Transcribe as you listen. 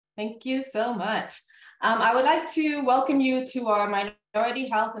Thank you so much. I would like to welcome you to our Minority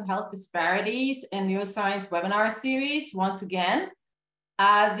Health and Health Disparities in Neuroscience Webinar Series once again.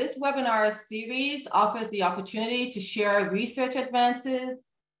 This webinar series offers the opportunity to share research advances,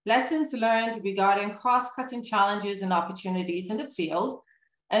 lessons learned regarding cross-cutting challenges and opportunities in the field.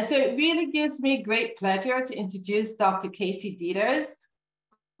 And so it really gives me great pleasure to introduce Dr. Kacie Deters,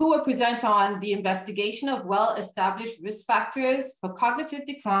 who will present on the investigation of well-established risk factors for cognitive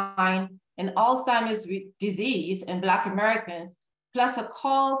decline in Alzheimer's disease in Black Americans, plus a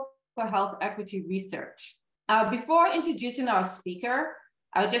call for health equity research. Before introducing our speaker,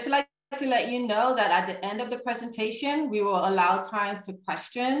 I would just like to let you know that at the end of the presentation, we will allow time for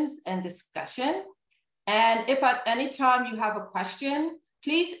questions and discussion. And if at any time you have a question,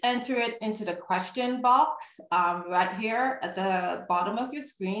 please enter it into the question box right here at the bottom of your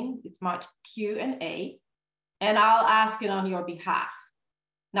screen. It's marked Q&A, and I'll ask it on your behalf.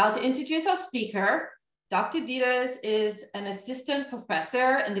 Now, to introduce our speaker, Dr. Deters is an assistant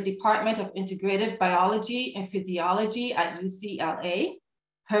professor in the Department of Integrative Biology and Physiology at UCLA.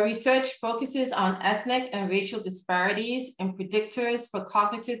 Her research focuses on ethnic and racial disparities in predictors for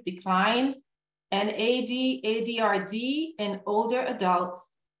cognitive decline and AD/ADRD in older adults,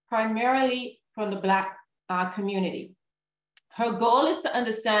 primarily from the Black community. Her goal is to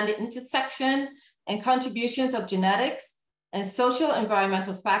understand the intersection and contributions of genetics and social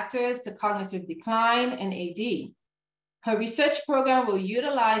environmental factors to cognitive decline in AD. Her research program will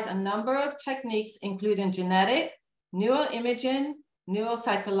utilize a number of techniques, including genetic, neuroimaging,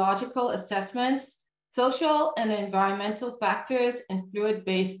 neuropsychological assessments, social and environmental factors, and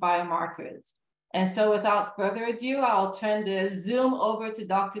fluid-based biomarkers. And so without further ado, I'll turn the Zoom over to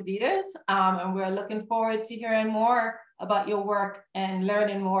Dr. Deters, and we're looking forward to hearing more about your work and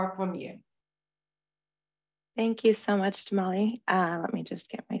learning more from you. Thank you so much, Damali. Let me just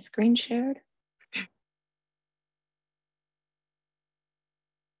get my screen shared.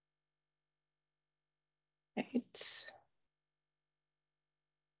 Right.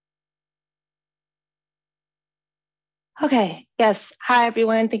 Okay, yes. Hi,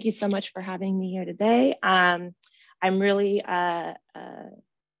 everyone. Thank you so much for having me here today. I'm really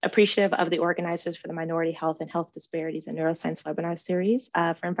appreciative of the organizers for the Minority Health and Health Disparities in Neuroscience Webinar Series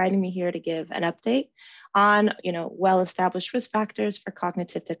for inviting me here to give an update on well-established risk factors for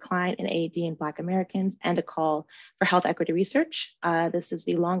cognitive decline in AD in Black Americans and a call for health equity research. This is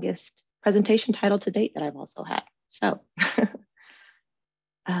the longest presentation title to date that I've also had. So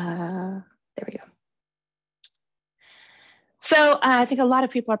there we go. So I think a lot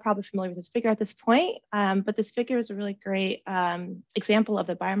of people are probably familiar with this figure at this point, but this figure is a really great example of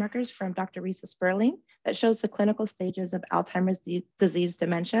the biomarkers from Dr. Risa Sperling that shows the clinical stages of Alzheimer's disease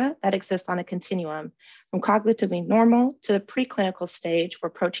dementia that exist on a continuum from cognitively normal to the preclinical stage where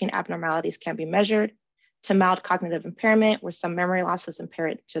protein abnormalities can be measured, to mild cognitive impairment where some memory loss is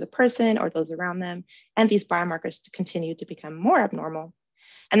apparent to the person or those around them, and these biomarkers to continue to become more abnormal.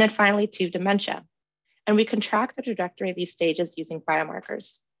 And then finally to dementia. And we can track the trajectory of these stages using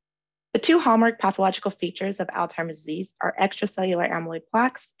biomarkers. The two hallmark pathological features of Alzheimer's disease are extracellular amyloid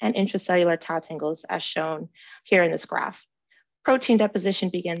plaques and intracellular tau tangles, as shown here in this graph. Protein deposition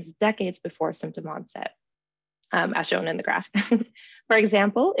begins decades before symptom onset, as shown in the graph. For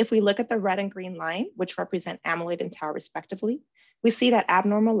example, if we look at the red and green line, which represent amyloid and tau respectively, we see that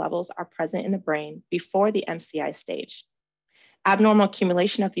abnormal levels are present in the brain before the MCI stage. Abnormal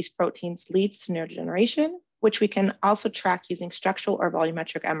accumulation of these proteins leads to neurodegeneration, which we can also track using structural or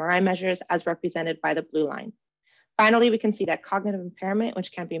volumetric MRI measures as represented by the blue line. Finally, we can see that cognitive impairment,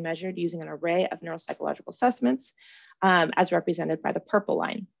 which can be measured using an array of neuropsychological assessments as represented by the purple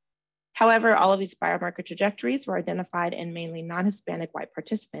line. However, all of these biomarker trajectories were identified in mainly non-Hispanic white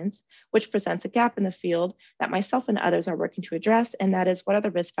participants, which presents a gap in the field that myself and others are working to address, and that is what are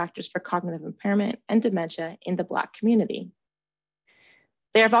the risk factors for cognitive impairment and dementia in the Black community.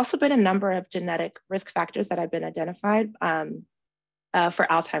 There have also been a number of genetic risk factors that have been identified for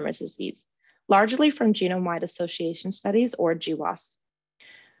Alzheimer's disease, largely from genome-wide association studies or GWAS.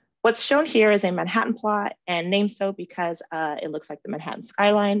 What's shown here is a Manhattan plot, and named so because it looks like the Manhattan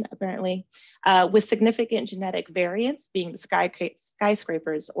skyline, apparently, with significant genetic variance being the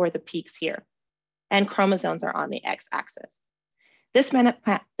skyscrapers or the peaks here, and chromosomes are on the x-axis. This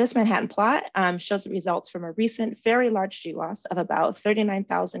Manhattan plot shows the results from a recent very large GWAS of about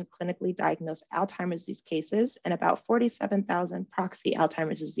 39,000 clinically diagnosed Alzheimer's disease cases and about 47,000 proxy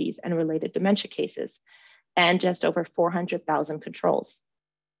Alzheimer's disease and related dementia cases, and just over 400,000 controls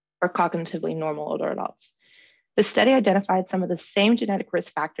for cognitively normal older adults. The study identified some of the same genetic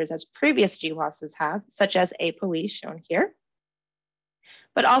risk factors as previous GWASs have, such as ApoE shown here,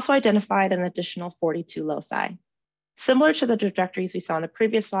 but also identified an additional 42 loci. Similar to the trajectories we saw in the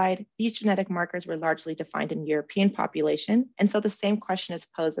previous slide, these genetic markers were largely defined in European population. And so the same question is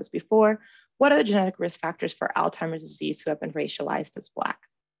posed as before: what are the genetic risk factors for Alzheimer's disease who have been racialized as Black?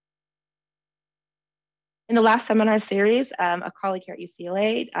 In the last seminar series, a colleague here at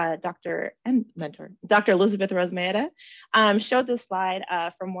UCLA, Dr. and mentor, Dr. Elizabeth Rosmaeda, showed this slide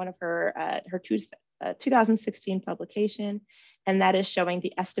from one of her 2016 publication, and that is showing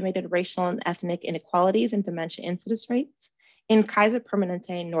the estimated racial and ethnic inequalities in dementia incidence rates in Kaiser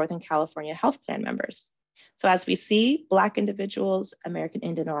Permanente Northern California Health Plan members. So as we see, Black individuals, American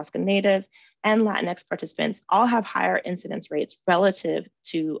Indian, Alaska Native, and Latinx participants all have higher incidence rates relative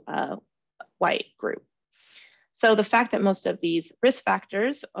to a white group. So the fact that most of these risk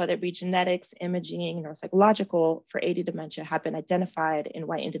factors, whether it be genetics, imaging, neuropsychological for AD dementia, have been identified in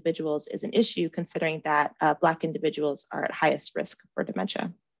white individuals is an issue, considering that Black individuals are at highest risk for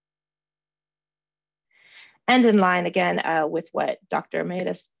dementia. And in line again with what Dr.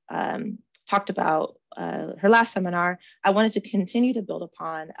 Maedis talked about her last seminar, I wanted to continue to build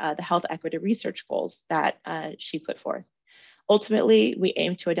upon the health equity research goals that she put forth. Ultimately, we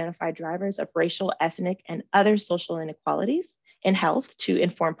aim to identify drivers of racial, ethnic, and other social inequalities in health to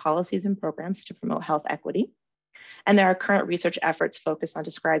inform policies and programs to promote health equity. And there are current research efforts focused on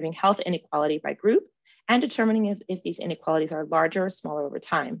describing health inequality by group and determining if these inequalities are larger or smaller over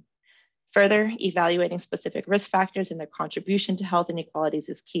time. Further, evaluating specific risk factors and their contribution to health inequalities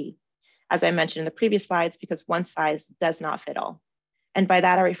is key, as I mentioned in the previous slides, because one size does not fit all. And by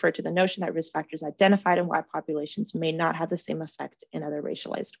that, I refer to the notion that risk factors identified in white populations may not have the same effect in other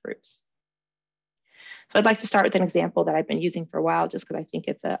racialized groups. So I'd like to start with an example that I've been using for a while, just because I think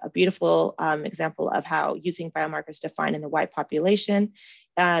it's a beautiful example of how using biomarkers defined in the white population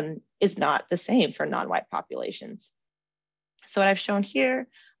is not the same for non-white populations. So what I've shown here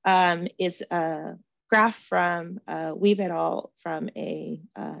is a graph from Weave et al. From a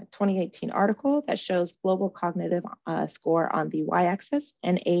 2018 article that shows global cognitive score on the y-axis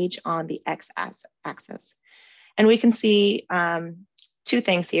and age on the x-axis. And we can see two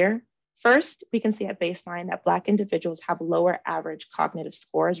things here. First, we can see at baseline that Black individuals have lower average cognitive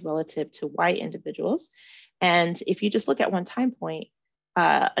scores relative to white individuals. And if you just look at one time point,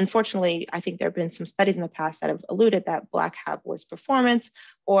 unfortunately, I think there have been some studies in the past that have alluded that Black have worse performance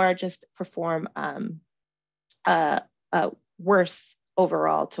or just perform worse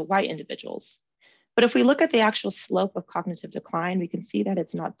overall to white individuals. But if we look at the actual slope of cognitive decline, we can see that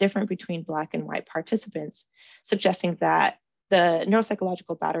it's not different between Black and white participants, suggesting that the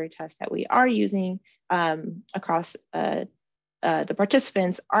neuropsychological battery test that we are using across the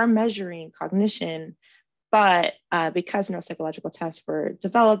participants are measuring cognition. But because neuropsychological tests were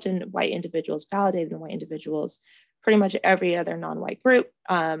developed in white individuals, validated in white individuals, pretty much every other non-white group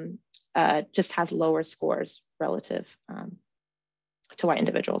just has lower scores relative to white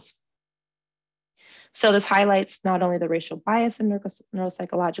individuals. So this highlights not only the racial bias in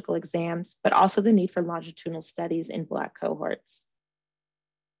neuropsychological exams, but also the need for longitudinal studies in Black cohorts.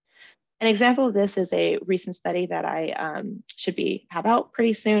 An example of this is a recent study that I should have out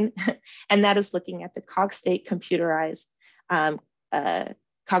pretty soon, and that is looking at the Cogstate computerized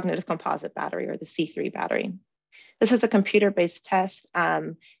cognitive composite battery, or the C3 battery. This is a computer-based test,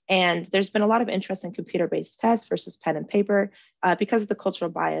 and there's been a lot of interest in computer-based tests versus pen and paper because of the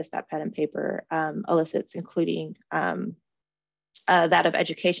cultural bias that pen and paper elicits, including that of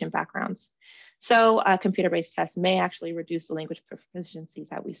education backgrounds. So computer-based tests may actually reduce the language proficiencies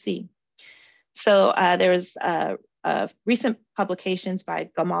that we see. So there was recent publications by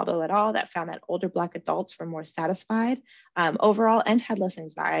Gamaldo et al. That found that older Black adults were more satisfied overall and had less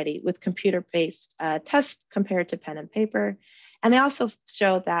anxiety with computer-based tests compared to pen and paper. And they also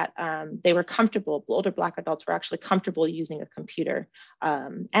showed that they were comfortable, older Black adults were actually comfortable using a computer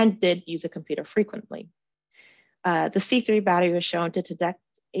and did use a computer frequently. The C3 battery was shown to detect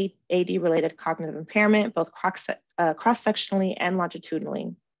AD-related cognitive impairment, both cross-sectionally and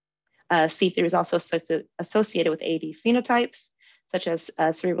longitudinally. C3 is also associated with AD phenotypes, such as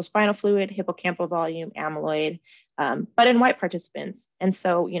cerebral spinal fluid, hippocampal volume, amyloid, but in white participants. And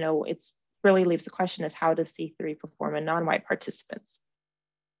so, it really leaves the question is, how does C3 perform in non-white participants?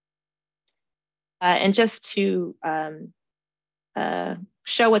 And just to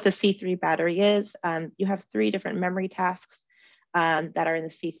show what the C3 battery is, you have 3 different memory tasks that are in the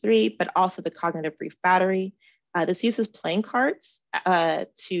C3, but also the cognitive brief battery. This uses playing cards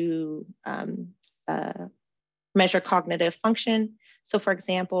to measure cognitive function. So for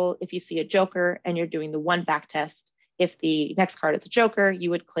example, if you see a joker and you're doing the 1 back test, if the next card is a joker, you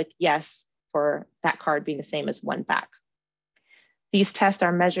would click yes for that card being the same as 1 back. These tests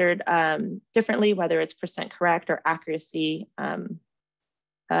are measured differently, whether it's percent correct or accuracy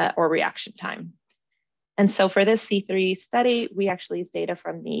or reaction time. And so for this C3 study, we actually used data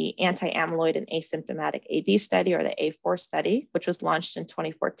from the anti-amyloid and asymptomatic AD study, or the A4 study, which was launched in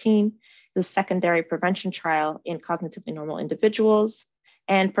 2014. The secondary prevention trial in cognitively normal individuals,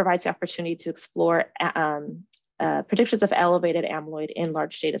 and provides the opportunity to explore predictors of elevated amyloid in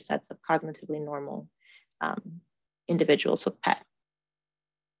large data sets of cognitively normal individuals with PET.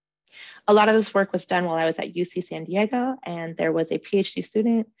 A lot of this work was done while I was at UC San Diego, and there was a PhD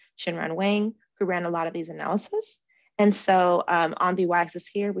student, Shinran Wang, who ran a lot of these analyses. And so on the y-axis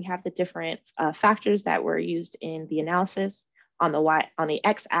here, we have the different factors that were used in the analysis. On the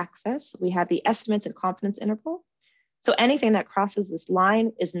x-axis, we have the estimates and confidence interval. So anything that crosses this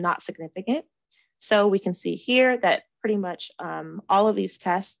line is not significant. So we can see here that pretty much all of these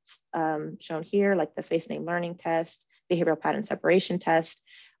tests shown here, like the face name learning test, behavioral pattern separation test,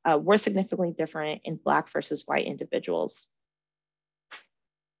 were significantly different in Black versus white individuals.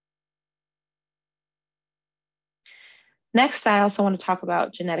 Next, I also want to talk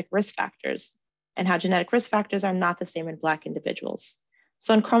about genetic risk factors and how genetic risk factors are not the same in Black individuals.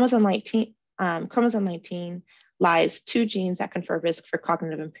 So in chromosome 19 lies 2 genes that confer risk for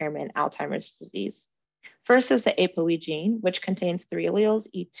cognitive impairment in Alzheimer's disease. First is the ApoE gene, which contains 3 alleles,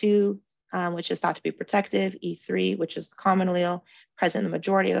 E2, which is thought to be protective, E3, which is the common allele present in the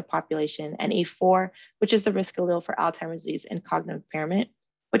majority of the population, and E4, which is the risk allele for Alzheimer's disease and cognitive impairment,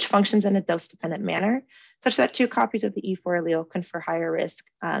 which functions in a dose-dependent manner, such that 2 copies of the E4 allele confer higher risk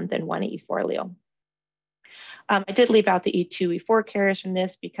than 1 E4 allele. I did leave out the E2, E4 carriers from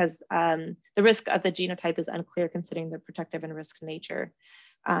this because the risk of the genotype is unclear considering the protective and risk nature.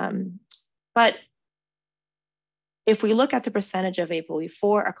 But if we look at the percentage of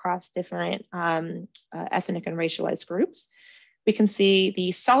ApoE4 across different ethnic and racialized groups, we can see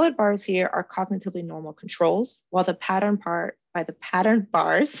the solid bars here are cognitively normal controls, while the pattern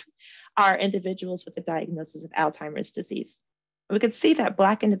bars are individuals with a diagnosis of Alzheimer's disease. We could see that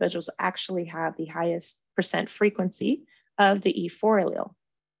Black individuals actually have the highest percent frequency of the E4 allele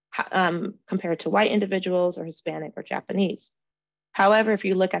compared to white individuals or Hispanic or Japanese. However, if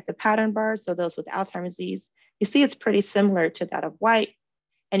you look at the pattern bars, so those with Alzheimer's disease, you see it's pretty similar to that of white.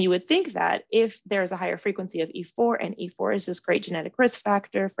 And you would think that if there's a higher frequency of E4, and E4 is this great genetic risk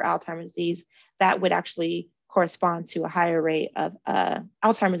factor for Alzheimer's disease, that would actually correspond to a higher rate of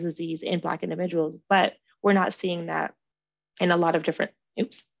Alzheimer's disease in Black individuals. But we're not seeing that in a lot of different,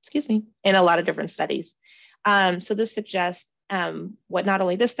 in a lot of different studies. So this suggests what not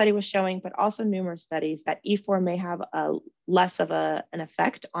only this study was showing, but also numerous studies that E4 may have a less of an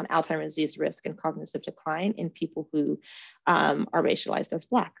effect on Alzheimer's disease risk and cognitive decline in people who are racialized as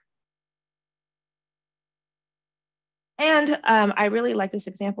Black. And I really like this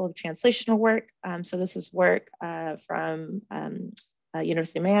example of translational work. So this is work from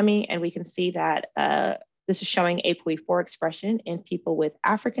University of Miami, and we can see that this is showing ApoE4 expression in people with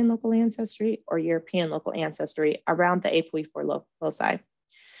African local ancestry or European local ancestry around the ApoE4 loci.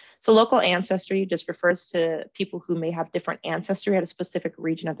 So local ancestry just refers to people who may have different ancestry at a specific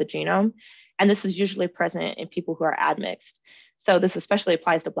region of the genome. And this is usually present in people who are admixed. So this especially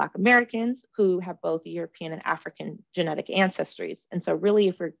applies to Black Americans who have both European and African genetic ancestries. And so really,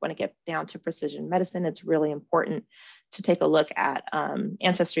 if we want to get down to precision medicine, it's really important to take a look at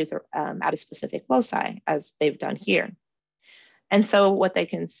ancestries at a specific loci, as they've done here. And so what they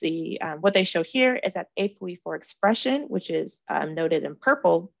can see, what they show here is that ApoE4 expression, which is noted in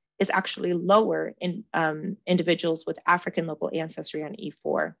purple, is actually lower in individuals with African local ancestry on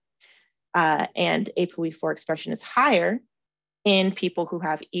E4. And ApoE4 expression is higher in people who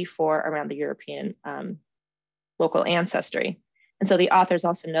have E4 around the European local ancestry. And so the authors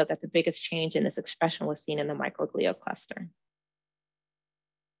also note that the biggest change in this expression was seen in the microglial cluster.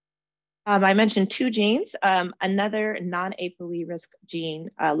 I mentioned 2 genes. Another non-ApoE risk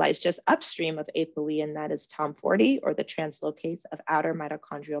gene lies just upstream of ApoE, and that is TOM40, or the translocase of outer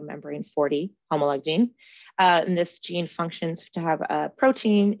mitochondrial membrane 40 homolog gene. And this gene functions to have a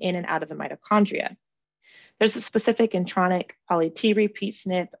protein in and out of the mitochondria. There's a specific intronic poly-T repeat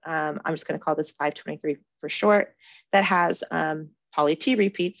SNP, I'm just going to call this 523 for short, that has poly-T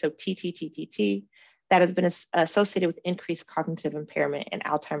repeats, so TTTTT, that has been associated with increased cognitive impairment and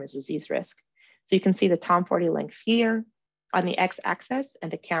Alzheimer's disease risk. So you can see the TOM40 length here on the x-axis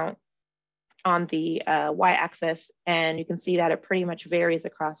and the count on the y-axis, and you can see that it pretty much varies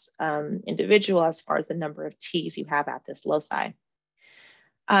across individual as far as the number of T's you have at this loci.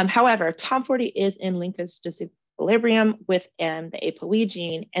 However, TOM40 is in linkage equilibrium with the ApoE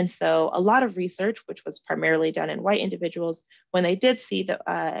gene. And so a lot of research, which was primarily done in white individuals, when they did see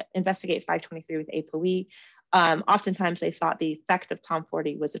the investigate 523 with ApoE, oftentimes they thought the effect of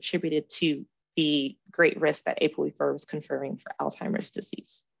TOM40 was attributed to the great risk that ApoE4 was conferring for Alzheimer's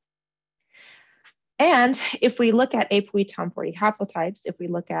disease. And if we look at ApoE TOM40 haplotypes, if we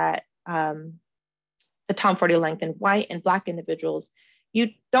look at the TOM40 length in white and Black individuals, you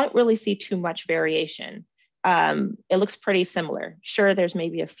don't really see too much variation. It looks pretty similar. Sure, there's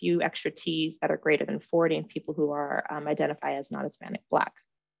maybe a few extra T's that are greater than 40 in people who are identified as non-Hispanic Black.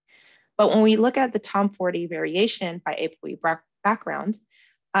 But when we look at the TOM40 variation by ApoE background,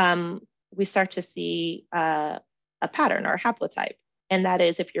 we start to see a pattern or a haplotype. And that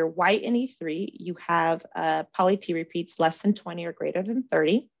is, if you're white in E3, you have poly T repeats less than 20 or greater than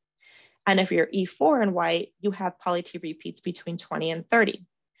 30. And if you're E4 and white, you have poly T repeats between 20 and 30.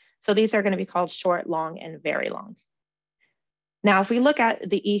 So these are going to be called short, long, and very long. Now, if we look at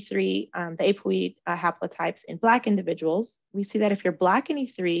the E3, the ApoE haplotypes in Black individuals, we see that if you're Black in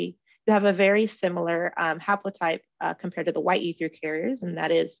E3, you have a very similar haplotype compared to the white E3 carriers, and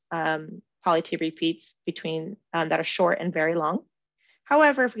that is poly T repeats between that are short and very long.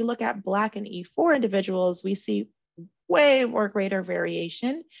 However, if we look at Black and E4 individuals, we see way more greater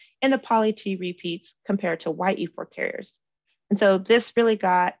variation in the poly T repeats compared to white E4 carriers. And so this really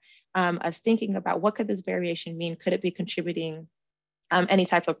got us thinking about what could this variation mean? Could it be contributing any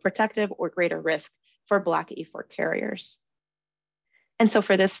type of protective or greater risk for Black E4 carriers? And so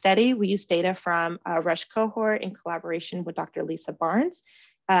for this study, we used data from a Rush cohort in collaboration with Dr. Lisa Barnes.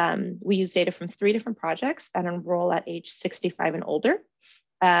 We used data from 3 different projects that enroll at age 65 and older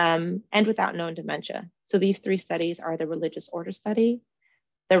and without known dementia. So these 3 studies are the Religious Order Study,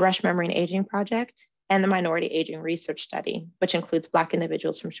 the Rush Memory and Aging Project, and the Minority Aging Research Study, which includes Black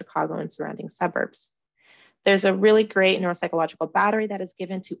individuals from Chicago and surrounding suburbs. There's a really great neuropsychological battery that is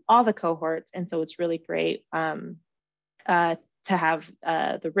given to all the cohorts. And so it's really great to have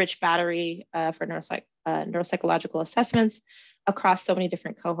the rich battery for neuropsychological assessments across so many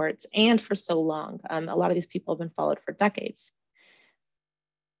different cohorts and for so long. A lot of these people have been followed for decades.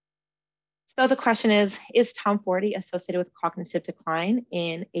 So the question is TOM40 associated with cognitive decline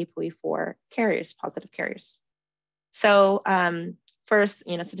in ApoE4 carriers, positive carriers? So first,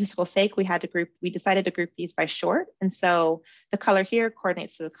 statistical sake, we decided to group these by short. And so the color here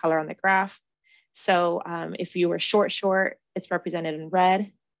coordinates to the color on the graph. So if you were short, it's represented in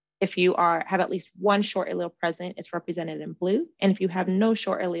red. If you have at least one short allele present, it's represented in blue. And if you have no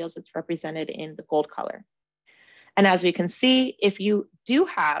short alleles, it's represented in the gold color. And as we can see, if you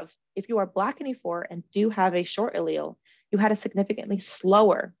are Black in E4 and do have a short allele, you had a significantly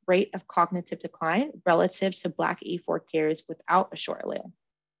slower rate of cognitive decline relative to Black E4 carriers without a short allele.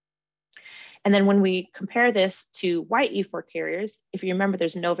 And then when we compare this to white E4 carriers, if you remember,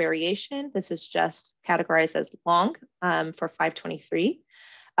 there's no variation. This is just categorized as long for 523.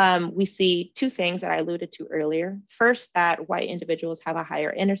 We see 2 things that I alluded to earlier. First, that white individuals have a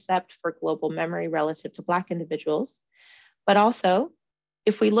higher intercept for global memory relative to Black individuals. But also,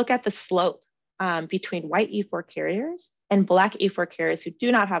 if we look at the slope between white E4 carriers and Black E4 carriers who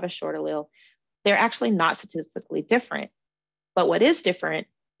do not have a short allele, they're actually not statistically different. But what is different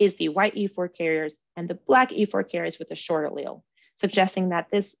is the white E4 carriers and the Black E4 carriers with a short allele, suggesting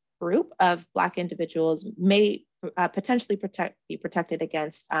that this group of Black individuals may potentially be protected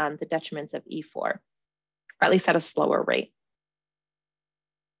against the detriments of E4, or at least at a slower rate.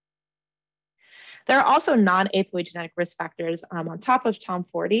 There are also non-ApoE genetic risk factors on top of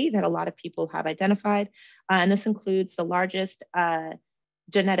TOM40 that a lot of people have identified. And this includes the largest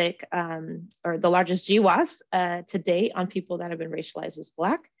genetic or the largest GWAS to date on people that have been racialized as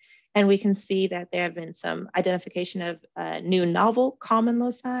Black. And we can see that there have been some identification of new novel common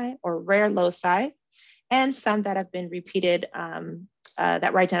loci or rare loci, and some that have been repeated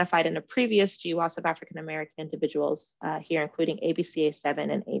that were identified in a previous GWAS of African-American individuals here, including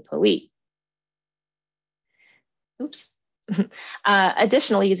ABCA7 and ApoE. Oops.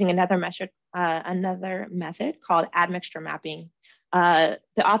 Additionally, using another method called admixture mapping, the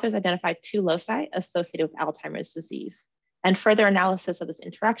authors identified 2 loci associated with Alzheimer's disease. And further analysis of this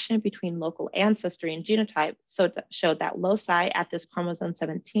interaction between local ancestry and genotype showed that loci at this chromosome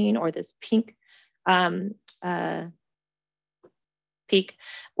 17, or this pink peak,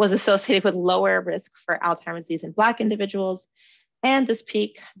 was associated with lower risk for Alzheimer's disease in Black individuals. And this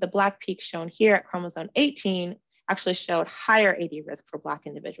peak, the Black peak shown here at chromosome 18, actually showed higher AD risk for Black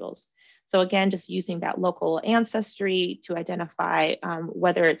individuals. So again, just using that local ancestry to identify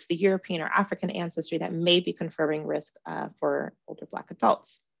whether it's the European or African ancestry that may be conferring risk for older Black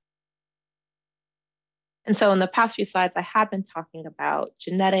adults. And so in the past few slides, I have been talking about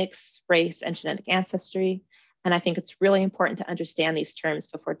genetics, race, and genetic ancestry. And I think it's really important to understand these terms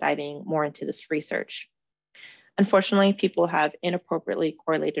before diving more into this research. Unfortunately, people have inappropriately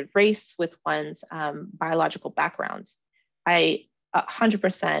correlated race with one's biological background.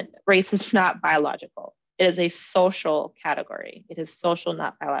 100%, race is not biological. It is a social category. It is social,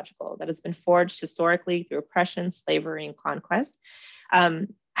 not biological, that has been forged historically through oppression, slavery, and conquest.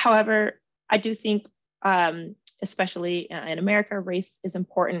 However, I do think, especially in America, race is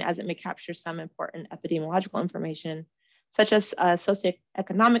important as it may capture some important epidemiological information, such as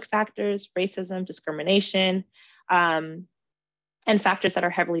socioeconomic factors, racism, discrimination, and factors that are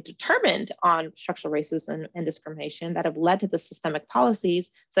heavily determined on structural racism and discrimination that have led to the systemic policies,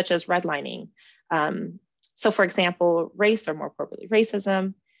 such as redlining. So for example, race, or more appropriately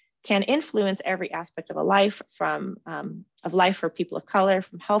racism, can influence every aspect of a life, from of life for people of color,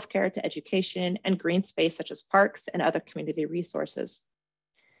 from healthcare to education and green space, such as parks and other community resources.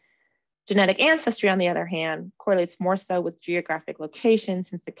 Genetic ancestry, on the other hand, correlates more so with geographic location,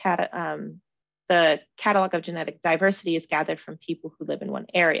 since the catalog of genetic diversity is gathered from people who live in one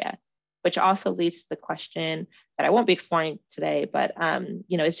area, which also leads to the question that I won't be exploring today, but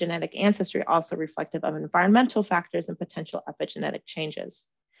is genetic ancestry also reflective of environmental factors and potential epigenetic changes?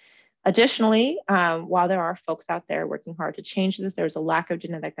 Additionally, while there are folks out there working hard to change this, there's a lack of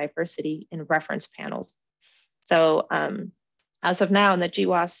genetic diversity in reference panels. So as of now in the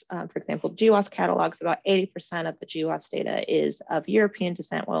GWAS, for example, GWAS catalogs, about 80% of the GWAS data is of European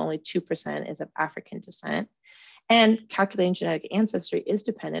descent, while only 2% is of African descent. And calculating genetic ancestry is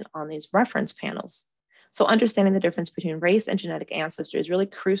dependent on these reference panels. So understanding the difference between race and genetic ancestry is really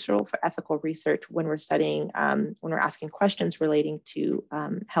crucial for ethical research when we're studying, when we're asking questions relating to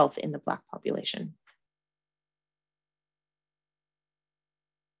health in the Black population.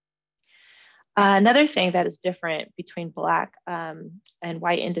 Another thing that is different between Black and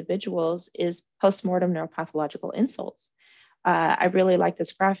white individuals is postmortem neuropathological insults. I really like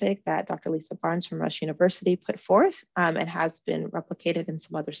this graphic that Dr. Lisa Barnes from Rush University put forth, and has been replicated in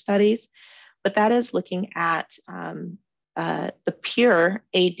some other studies. But that is looking at the pure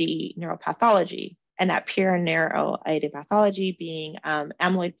AD neuropathology, and that pure and narrow AD pathology being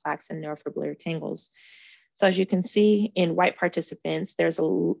amyloid plaques and neurofibrillary tangles. So as you can see in white participants, there's a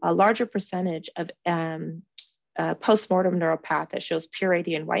larger percentage of postmortem neuropath that shows pure AD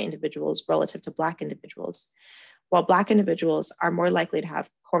in white individuals relative to Black individuals, while Black individuals are more likely to have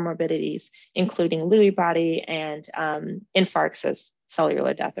comorbidities, including Lewy body and infarctus,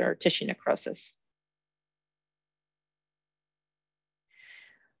 cellular death, or tissue necrosis.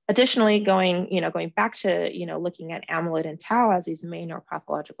 Additionally, going back to looking at amyloid and tau as these main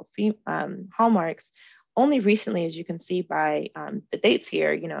neuropathological hallmarks, only recently, as you can see by the dates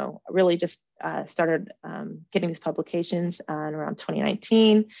here, really just started getting these publications in around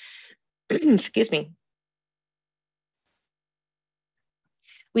 2019. Excuse me.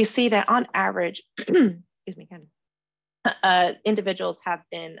 We see that on average, excuse me, individuals have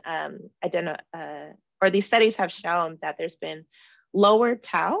been or these studies have shown that there's been lower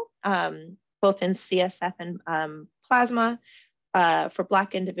tau, both in CSF and plasma, for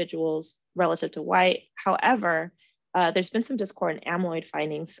Black individuals relative to white. However, there's been some discordant amyloid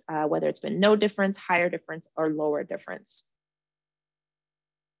findings, whether it's been no difference, higher difference, or lower difference.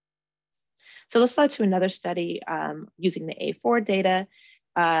 So this led to another study using the A4 data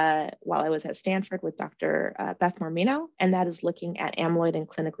while I was at Stanford with Dr. Beth Mormino, and that is looking at amyloid in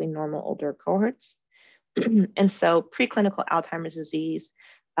clinically normal older cohorts. And so preclinical Alzheimer's disease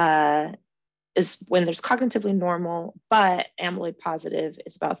is when there's cognitively normal, but amyloid positive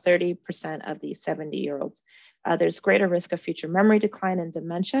is about 30% of these 70-year-olds. There's greater risk of future memory decline and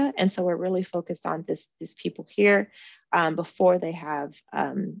dementia. And so we're really focused on these people here before they have,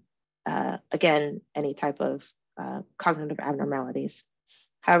 again, any type of cognitive abnormalities.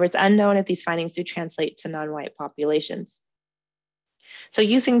 However, it's unknown if these findings do translate to non-white populations. So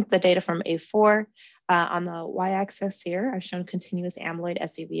using the data from A4, on the y-axis here, I've shown continuous amyloid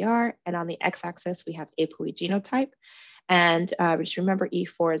SUVR, and on the x-axis, we have APOE genotype. And just remember,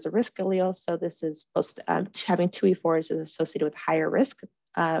 E4 is a risk allele, so this is having 2 E4s is associated with higher risk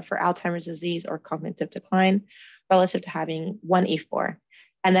for Alzheimer's disease or cognitive decline relative to having 1 E4.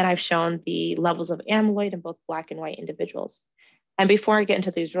 And then I've shown the levels of amyloid in both Black and white individuals. And before I get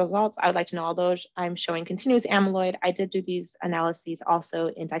into these results, I would like to know, although I'm showing continuous amyloid, I did do these analyses also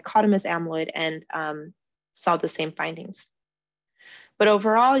in dichotomous amyloid and saw the same findings. But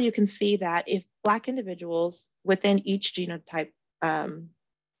overall, you can see that if Black individuals within each genotype, APOE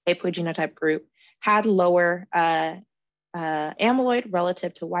genotype group, had lower amyloid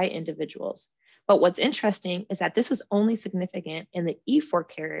relative to white individuals, But what's interesting is that this was only significant in the E4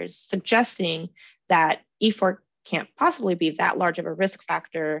 carriers, suggesting that E4 can't possibly be that large of a risk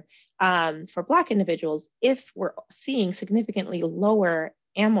factor for Black individuals if we're seeing significantly lower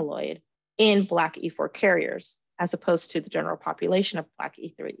amyloid in Black E4 carriers, as opposed to the general population of Black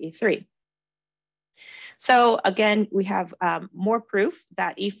E3. So again, we have more proof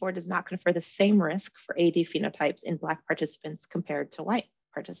that E4 does not confer the same risk for AD phenotypes in Black participants compared to white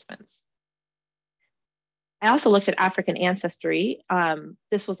participants. I also looked at African ancestry.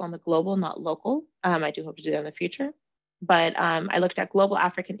 This was on the global, not local. I do hope to do that in the future. But I looked at global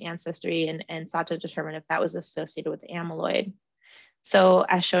African ancestry and sought to determine if that was associated with amyloid. So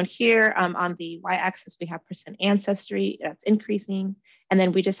as shown here on the y-axis, we have percent ancestry, that's increasing. And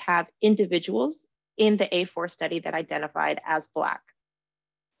then we just have individuals in the A4 study that identified as Black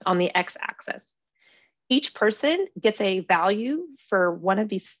on the x-axis. Each person gets a value for one of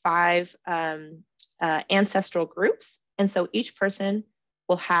these 5 ancestral groups. And so each person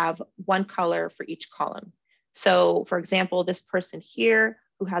will have one color for each column. So for example, this person here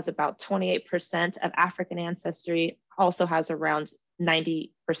who has about 28% of African ancestry also has around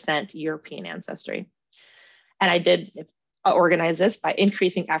 90% European ancestry. And I did organize this by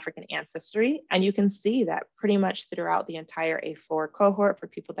increasing African ancestry. And you can see that pretty much throughout the entire A4 cohort for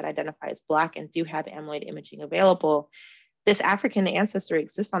people that identify as Black and do have amyloid imaging available, this African ancestry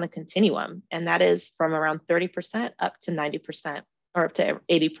exists on a continuum, and that is from around 30% up to 90% or up to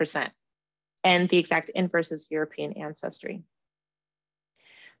 80%. And the exact inverse is European ancestry.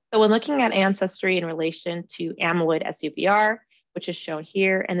 So when looking at ancestry in relation to amyloid SUVR, which is shown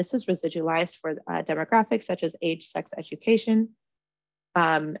here, and this is residualized for demographics such as age, sex, education,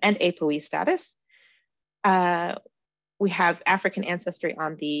 and APOE status. We have African ancestry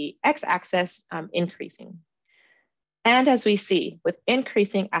on the x-axis increasing. And as we see, with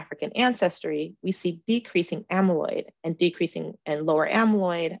increasing African ancestry, we see decreasing amyloid, and decreasing and lower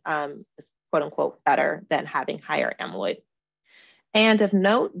amyloid is quote unquote better than having higher amyloid. And of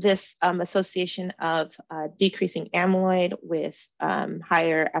note, this association of decreasing amyloid with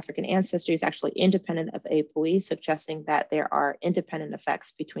higher African ancestry is actually independent of APOE, suggesting that there are independent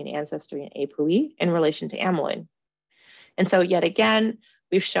effects between ancestry and APOE in relation to amyloid. And so yet again,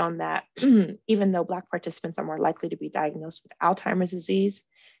 we've shown that even though Black participants are more likely to be diagnosed with Alzheimer's disease,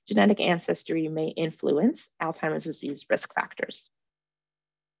 genetic ancestry may influence Alzheimer's disease risk factors.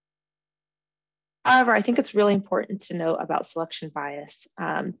 However, I think it's really important to know about selection bias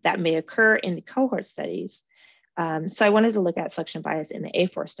that may occur in the cohort studies. So I wanted to look at selection bias in the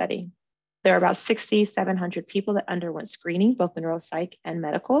A4 study. There are about 6,700 people that underwent screening, both in neuropsych and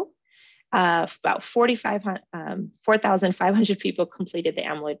medical. About 4,500 people completed the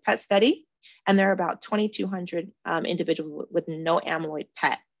amyloid PET study, and there are about 2,200 individuals with no amyloid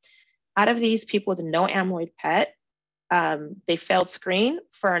PET. Out of these people with no amyloid PET, they failed screen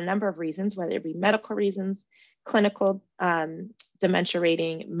for a number of reasons, whether it be medical reasons, clinical dementia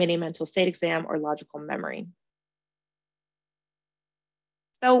rating, mini mental state exam, or logical memory.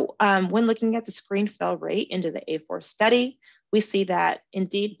 So when looking at the screen fail rate into the A4 study, we see that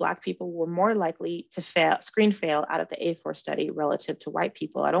indeed Black people were more likely to screen fail out of the A4 study relative to white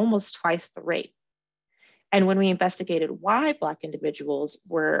people at almost twice the rate. And when we investigated why Black individuals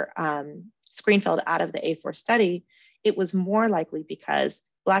were screen failed out of the A4 study, it was more likely because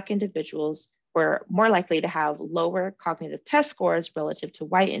Black individuals were more likely to have lower cognitive test scores relative to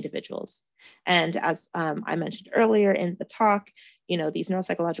white individuals. And as I mentioned earlier in the talk, these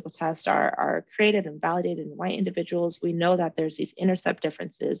neuropsychological tests are created and validated in white individuals. We know that there's these intercept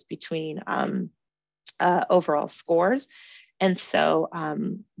differences between overall scores. And so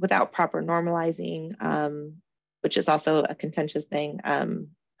without proper normalizing, which is also a contentious thing,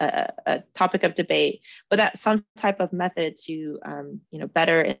 a topic of debate, but that some type of method to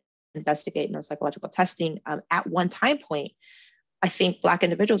better investigate neuropsychological testing at one time point, I think Black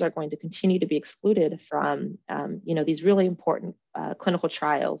individuals are going to continue to be excluded from these really important clinical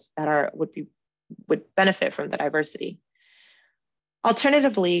trials that would benefit from the diversity.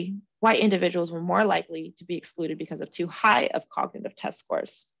 Alternatively, white individuals were more likely to be excluded because of too high of cognitive test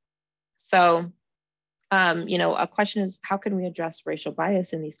scores. So a question is, how can we address racial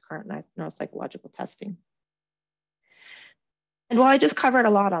bias in these current neuropsychological testing? And while I just covered a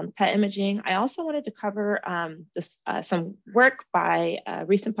lot on PET imaging, I also wanted to cover some work by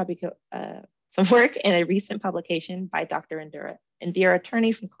some work in a recent publication by Dr. Indira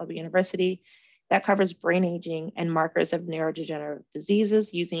Turney from Columbia University that covers brain aging and markers of neurodegenerative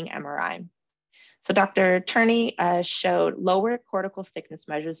diseases using MRI. So Dr. Turney showed lower cortical thickness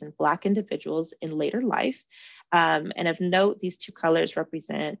measures in Black individuals in later life. And of note, these two colors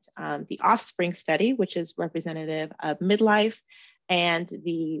represent the offspring study, which is representative of midlife, and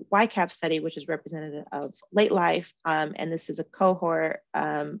the YCAP study, which is representative of late life. And this is a cohort,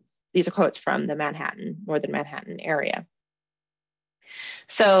 these are cohorts from the northern Manhattan area.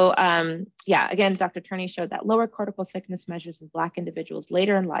 So yeah, again, Dr. Turney showed that lower cortical thickness measures in Black individuals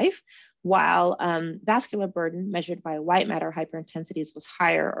later in life, while vascular burden measured by white matter hyperintensities was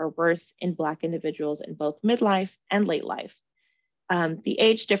higher or worse in Black individuals in both midlife and late life. The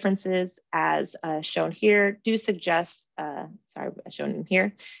age differences, as shown here, do suggest,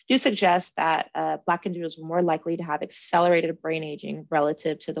 do suggest that Black individuals were more likely to have accelerated brain aging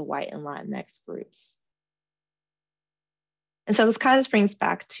relative to the white and Latinx groups. And so this kind of brings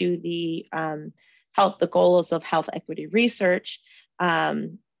back to the the goals of health equity research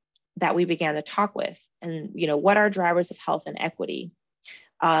that we began to talk with. And what are drivers of health and equity?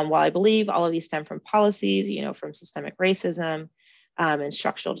 While I believe all of these stem from policies, from systemic racism and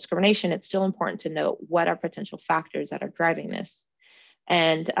structural discrimination, it's still important to note what are potential factors that are driving this.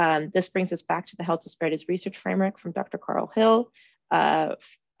 And this brings us back to the Health Disparities Research Framework from Dr. Carl Hill.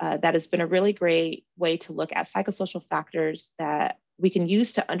 That has been a really great way to look at psychosocial factors that we can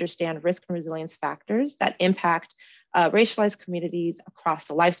use to understand risk and resilience factors that impact racialized communities across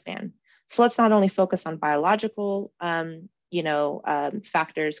the lifespan. So let's not only focus on biological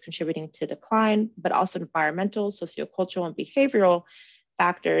factors contributing to decline, but also environmental, sociocultural, and behavioral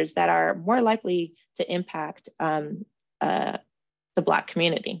factors that are more likely to impact the Black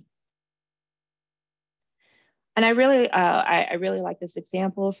community. And I really like this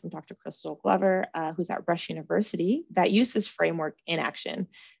example from Dr. Crystal Glover, who's at Rush University, that used this framework in action,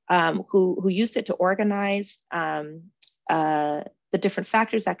 who used it to organize the different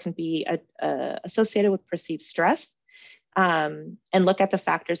factors that can be associated with perceived stress, and look at the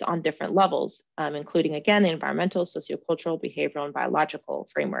factors on different levels, including, again, the environmental, sociocultural, behavioral, and biological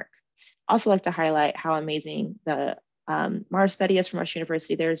framework. Also like to highlight how amazing the Mars study is from Rush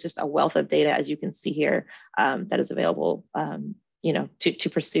University. There's just a wealth of data, as you can see here, that is available to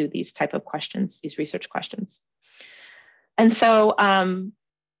pursue these type of questions, these research questions. And so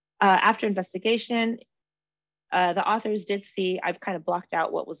after investigation, the authors did see, I've kind of blocked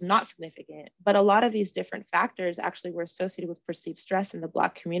out what was not significant, but a lot of these different factors actually were associated with perceived stress in the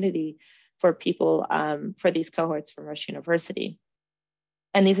Black community for people, for these cohorts from Rush University.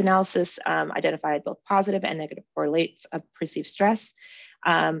 And these analyses identified both positive and negative correlates of perceived stress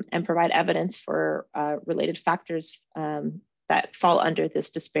and provide evidence for related factors that fall under this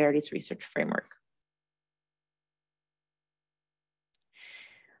disparities research framework.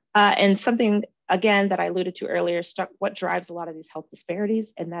 And something, again, that I alluded to earlier, what drives a lot of these health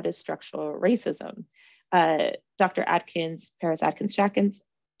disparities, and that is structural racism. Dr. Paris Atkins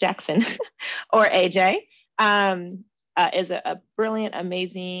Jackson, or AJ, is a brilliant,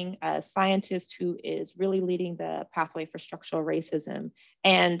 amazing scientist who is really leading the pathway for structural racism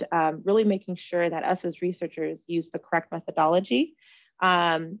and really making sure that us as researchers use the correct methodology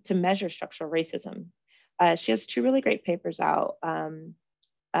to measure structural racism. She has two really great papers out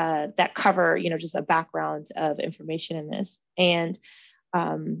that cover, just a background of information in this, and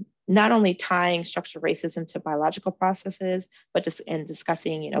not only tying structural racism to biological processes, but just in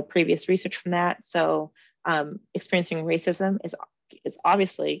discussing, previous research from that. So experiencing racism is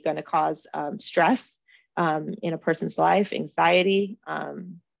obviously going to cause stress in a person's life, anxiety,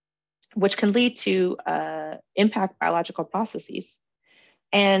 which can lead to impact biological processes.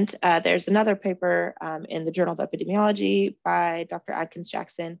 And there's another paper in the Journal of Epidemiology by Dr. Atkins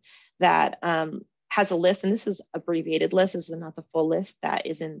Jackson that has a list, and this is abbreviated list, this is not the full list that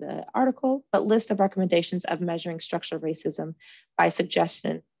is in the article, but list of recommendations of measuring structural racism by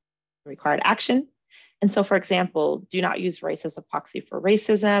suggestion required action. And so, for example, do not use race as a proxy for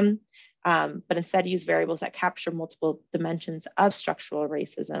racism, but instead use variables that capture multiple dimensions of structural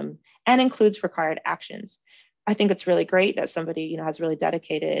racism and includes required actions. I think it's really great that somebody has really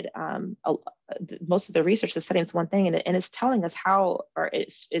dedicated most of the research to studying this one thing, and it's telling us how, or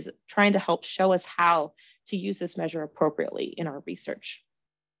is trying to help show us how to use this measure appropriately in our research.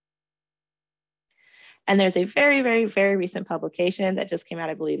 And there's a very, very, very recent publication that just came out,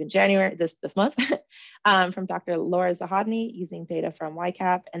 I believe, in January, this month, from Dr. Laura Zahodny using data from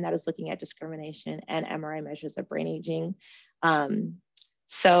YCAP, and that is looking at discrimination and MRI measures of brain aging.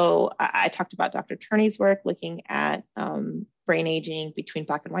 So I talked about Dr. Turney's work looking at brain aging between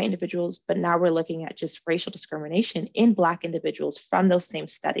Black and white individuals, but now we're looking at just racial discrimination in Black individuals from those same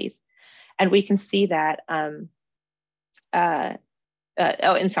studies. And we can see that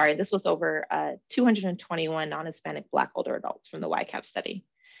and sorry, this was over 221 non-Hispanic Black older adults from the YCAP study.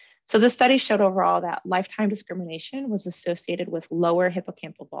 So the study showed overall that lifetime discrimination was associated with lower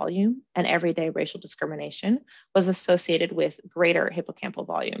hippocampal volume, and everyday racial discrimination was associated with greater hippocampal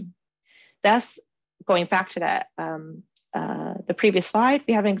volume. Thus, going back to that, the previous slide,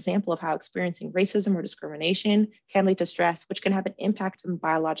 we have an example of how experiencing racism or discrimination can lead to stress, which can have an impact on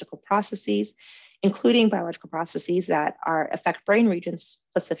biological processes, including biological processes that affect brain regions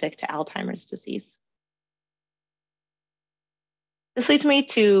specific to Alzheimer's disease. This leads me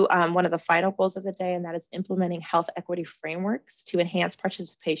to one of the final goals of the day, and that is implementing health equity frameworks to enhance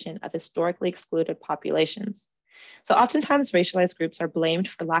participation of historically excluded populations. So oftentimes racialized groups are blamed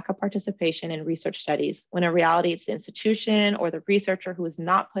for lack of participation in research studies, when in reality it's the institution or the researcher who has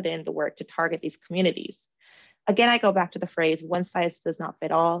not put in the work to target these communities. Again, I go back to the phrase, one size does not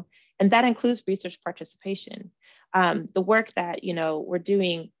fit all, and that includes research participation. The work that we're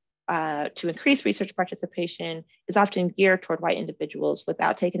doing to increase research participation is often geared toward white individuals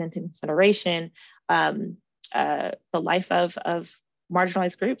without taking into consideration the life of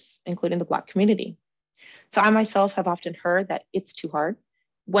marginalized groups, including the Black community. So I myself have often heard that it's too hard.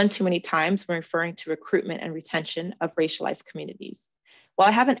 One too many times when referring to recruitment and retention of racialized communities. While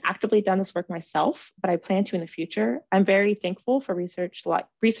I haven't actively done this work myself, but I plan to in the future, I'm very thankful for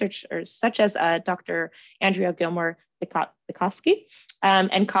researchers such as Dr. Andrea Gilmore-Bykowski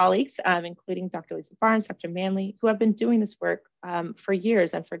and colleagues, including Dr. Lisa Barnes, Dr. Manley, who have been doing this work for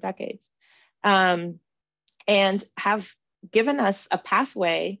years and for decades, and have given us a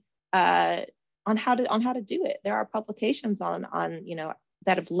pathway on how to do it. There are publications on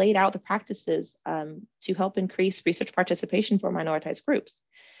that have laid out the practices to help increase research participation for minoritized groups.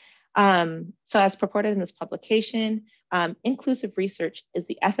 So as purported in this publication, inclusive research is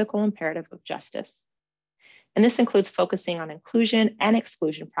the ethical imperative of justice. And this includes focusing on inclusion and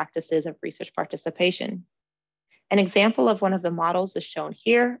exclusion practices of research participation. An example of one of the models is shown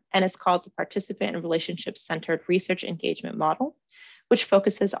here, and it's called the Participant and Relationship-Centered Research Engagement Model, which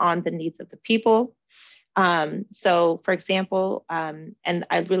focuses on the needs of the people. So for example, and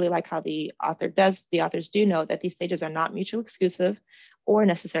I really like how the authors do know that these stages are not mutually exclusive or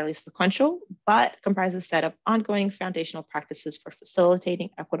necessarily sequential, but comprise a set of ongoing foundational practices for facilitating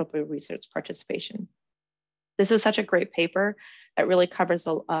equitable research participation. This is such a great paper that really covers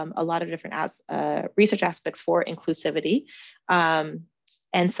a lot of different research aspects for inclusivity. And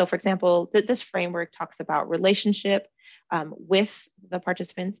so for example, this framework talks about relationship, with the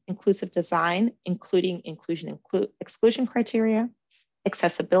participants, inclusive design, including exclusion criteria,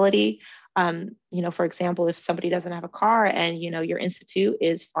 accessibility. For example, if somebody doesn't have a car and your institute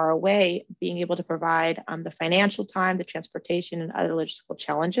is far away, being able to provide the financial time, the transportation, and other logistical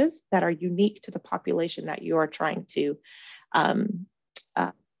challenges that are unique to the population that you are trying to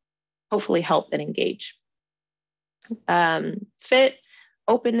hopefully help and engage. Fit,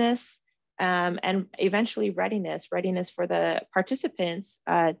 openness, and eventually readiness for the participants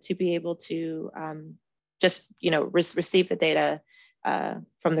to be able to just receive the data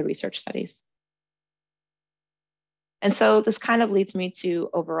from the research studies. And so this kind of leads me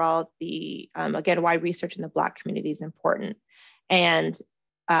to overall again, why research in the Black community is important. And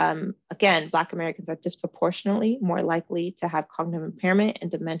again, Black Americans are disproportionately more likely to have cognitive impairment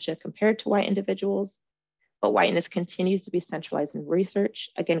and dementia compared to white individuals. But whiteness continues to be centralized in research.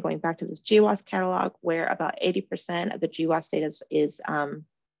 Again, going back to this GWAS catalog, where about 80% of the GWAS data is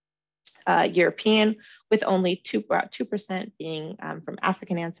European, with only 2% being from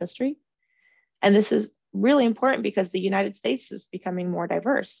African ancestry. And this is really important because the United States is becoming more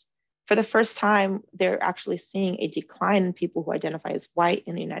diverse. For the first time, they're actually seeing a decline in people who identify as white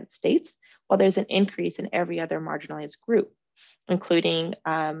in the United States, while there's an increase in every other marginalized group, including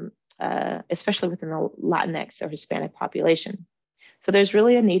especially within the Latinx or Hispanic population. So there's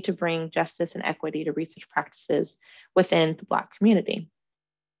really a need to bring justice and equity to research practices within the Black community.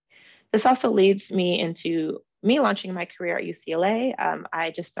 This also leads me into me launching my career at UCLA.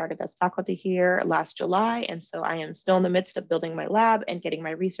 I just started as faculty here last July, and so I am still in the midst of building my lab and getting my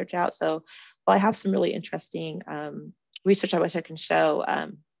research out. So while I have some really interesting research I wish I can show,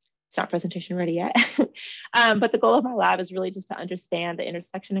 it's not presentation ready yet, but the goal of my lab is really just to understand the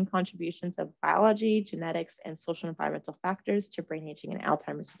intersection and contributions of biology, genetics, and social and environmental factors to brain aging and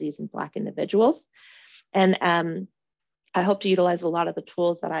Alzheimer's disease in Black individuals. And I hope to utilize a lot of the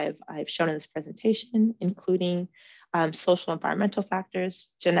tools that I've shown in this presentation, including social and environmental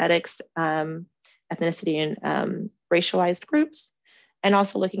factors, genetics, ethnicity, and racialized groups, and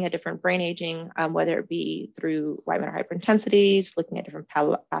also looking at different brain aging, whether it be through white matter hyperintensities, looking at different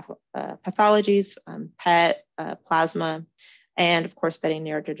pathologies, PET, plasma, and of course studying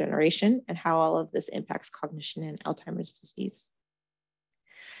neurodegeneration and how all of this impacts cognition in Alzheimer's disease.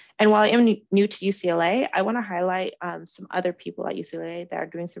 And while I am new to UCLA, I want to highlight some other people at UCLA that are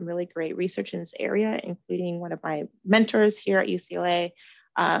doing some really great research in this area, including one of my mentors here at UCLA,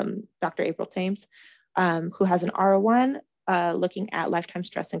 Dr. April Thames, who has an R01 looking at lifetime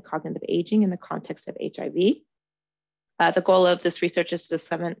stress and cognitive aging in the context of HIV. The goal of this research is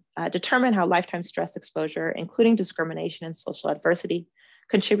to determine how lifetime stress exposure, including discrimination and social adversity,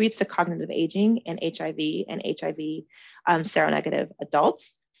 contributes to cognitive aging in HIV and HIV seronegative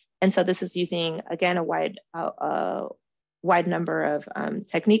adults. And so this is using, again, a wide number of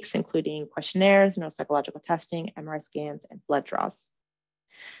techniques, including questionnaires, neuropsychological testing, MRI scans, and blood draws.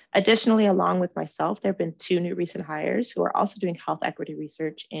 Additionally, along with myself, there have been 2 new recent hires who are also doing health equity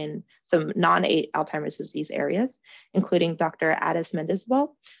research in some non-Alzheimer's disease areas, including Dr. Addis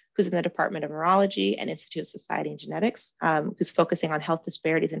Mendizabal, who's in the Department of Neurology and Institute of Society and Genetics, who's focusing on health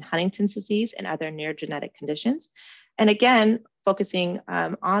disparities in Huntington's disease and other neurogenetic conditions. And again, focusing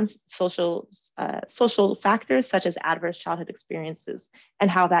on social factors such as adverse childhood experiences and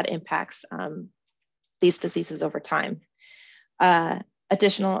how that impacts these diseases over time.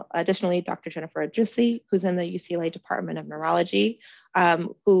 Additionally, Dr. Jennifer Adrisi, who's in the UCLA Department of Neurology,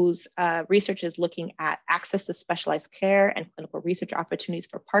 whose research is looking at access to specialized care and clinical research opportunities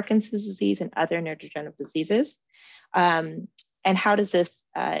for Parkinson's disease and other neurodegenerative diseases. And how does this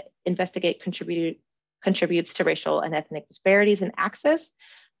investigate contributes to racial and ethnic disparities in access,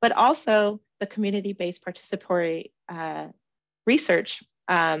 but also the community-based participatory research,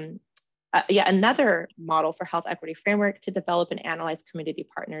 yet another model for health equity framework to develop and analyze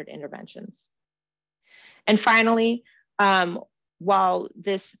community-partnered interventions. And finally, while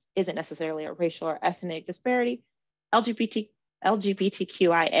this isn't necessarily a racial or ethnic disparity,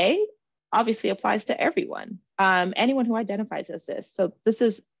 LGBTQIA obviously applies to everyone, anyone who identifies as this. So this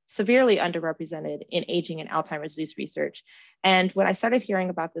is severely underrepresented in aging and Alzheimer's disease research. And when I started hearing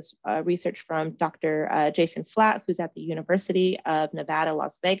about this research from Dr. Jason Flatt, who's at the University of Nevada,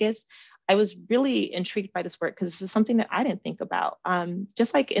 Las Vegas, I was really intrigued by this work because this is something that I didn't think about.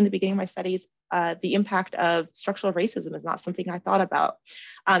 Just like in the beginning of my studies, the impact of structural racism is not something I thought about.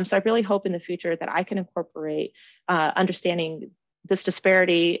 So I really hope in the future that I can incorporate understanding this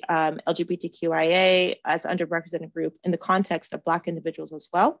disparity, LGBTQIA as an underrepresented group in the context of Black individuals as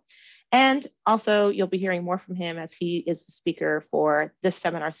well. And also you'll be hearing more from him as he is the speaker for this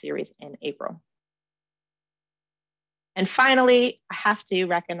seminar series in April. And finally, I have to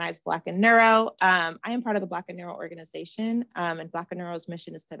recognize Black in Neuro. I am part of the Black in Neuro organization, and Black in Neuro's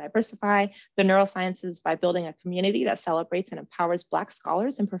mission is to diversify the neurosciences by building a community that celebrates and empowers Black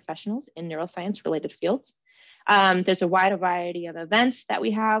scholars and professionals in neuroscience-related fields. There's a wide variety of events that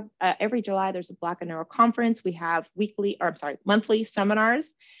we have. Every July, there's a Black and Neuro conference. We have monthly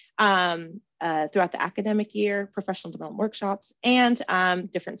seminars throughout the academic year, professional development workshops, and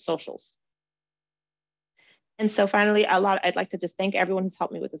different socials. And so finally, I'd like to just thank everyone who's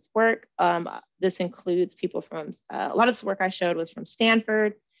helped me with this work. This includes people from, a lot of this work I showed was from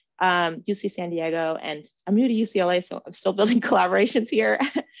Stanford, UC San Diego, and I'm new to UCLA, so I'm still building collaborations here.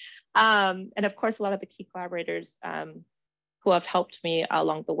 And of course, a lot of the key collaborators who have helped me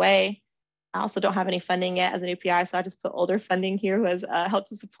along the way. I also don't have any funding yet as an API, so I just put older funding here who has helped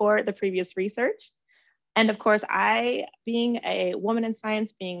to support the previous research. And of course, being a woman in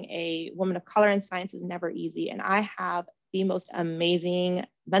science, being a woman of color in science is never easy. And I have the most amazing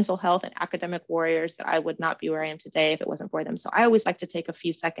mental health and academic warriors that I would not be where I am today if it wasn't for them. So I always like to take a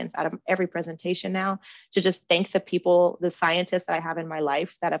few seconds out of every presentation now to just thank the people, the scientists that I have in my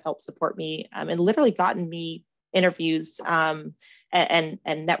life that have helped support me and literally gotten me interviews and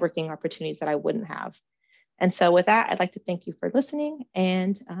networking opportunities that I wouldn't have. And so with that, I'd like to thank you for listening,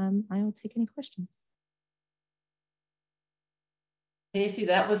 and I will take any questions. Kacie,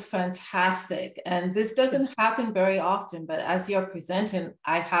 that was fantastic. And this doesn't happen very often, but as you're presenting,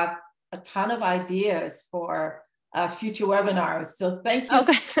 I have a ton of ideas for future webinars. So thank you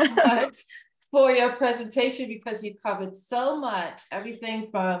so much for your presentation, because you covered so much, everything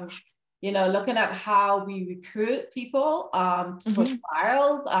from, looking at how we recruit people for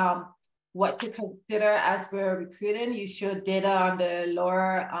trials, what to consider as we're recruiting. You showed data on the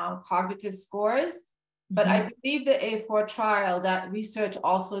lower cognitive scores. But I believe the A4 trial, that research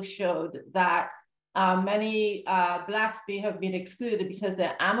also showed that many Blacks have been excluded because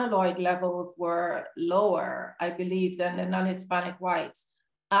their amyloid levels were lower, I believe, than the non-Hispanic whites.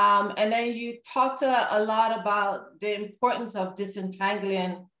 And then you talked a lot about the importance of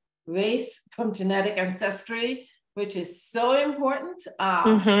disentangling race from genetic ancestry. which is so important. So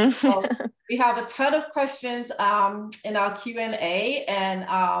Mm-hmm. we have a ton of questions in our Q&A, and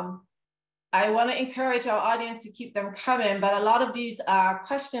I want to encourage our audience to keep them coming, but a lot of these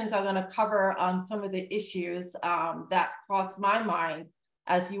questions are going to cover on some of the issues that crossed my mind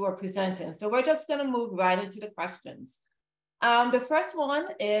as you were presenting. So we're just going to move right into the questions. The first one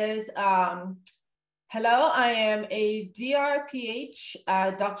is, hello, I am a DRPH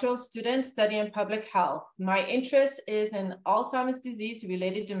doctoral student studying public health. My interest is in Alzheimer's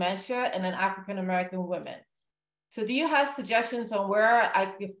disease-related dementia and in African-American women. So do you have suggestions on where I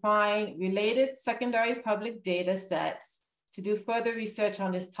could find related secondary public data sets to do further research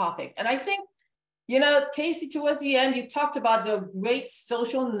on this topic? And I think, you know, Kacie, towards the end, you talked about the great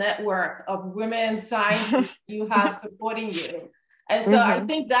social network of women scientists you have supporting you. And so I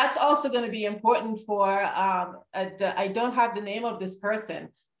think that's also going to be important for, I don't have the name of this person,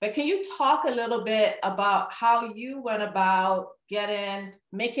 but can you talk a little bit about how you went about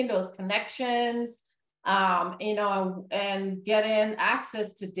making those connections, you know, and getting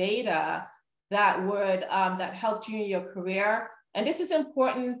access to data that would, that helped you in your career? And this is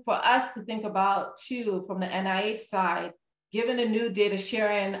important for us to think about too, from the NIH side, given the new data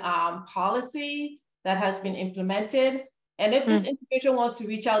sharing policy that has been implemented. And if this individual wants to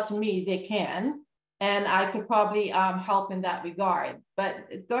reach out to me, they can, and I could probably help in that regard.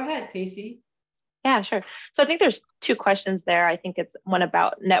 But go ahead, Kacie. Yeah, sure. So I think there's two questions there. I think it's one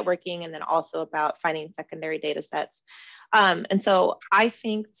about networking and then also about finding secondary data sets. And so I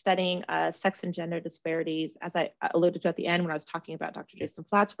think studying sex and gender disparities, as I alluded to at the end when I was talking about Dr. Jason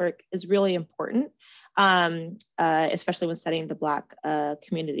Flatt's work, is really important, especially when studying the Black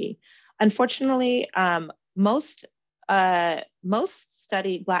community. Unfortunately, most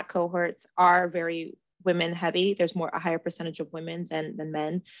studied Black cohorts are very women heavy. There's a higher percentage of women than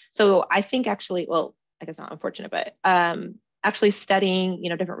men. So I think actually, well, I guess not unfortunate, but actually studying, you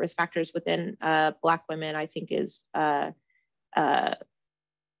know, different risk factors within Black women, I think is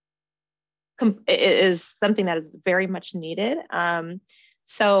something that is very much needed.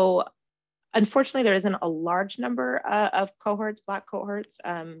 So unfortunately, there isn't a large number of cohorts, Black cohorts,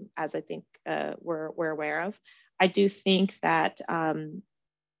 as I think we're aware of. I do think that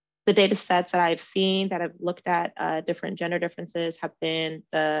the data sets that I've seen that have looked at different gender differences have been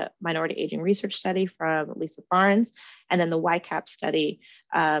the Minority Aging Research Study from Lisa Barnes, and then the YCAP study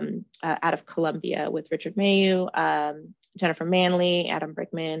out of Columbia with Richard Mayu, Jennifer Manley, Adam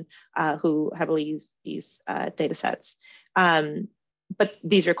Brickman, who heavily use these data sets. But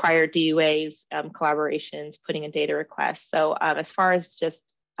these require DUAs, collaborations, putting in data requests. So as far as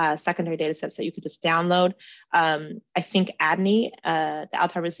just secondary data sets that you could just download, I think ADNI, the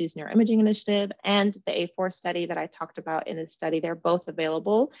Alzheimer's Disease Neuroimaging Initiative, and the A4 study that I talked about in this study, they're both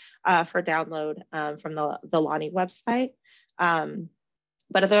available for download from the Lonnie website.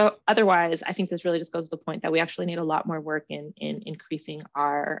 But otherwise, I think this really just goes to the point that we actually need a lot more work in increasing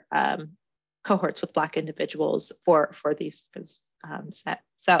our cohorts with Black individuals for these sets.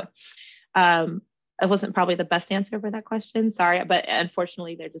 So it wasn't probably the best answer for that question, sorry, but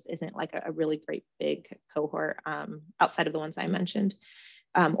unfortunately there just isn't like a really great big cohort outside of the ones I mentioned,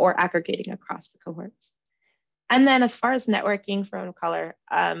 or aggregating across the cohorts. And then as far as networking for women of color,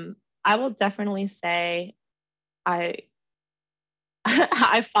 I will definitely say I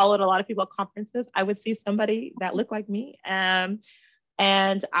followed a lot of people at conferences. I would see somebody that looked like me,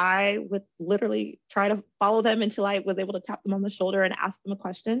 and I would literally try to follow them until I was able to tap them on the shoulder and ask them a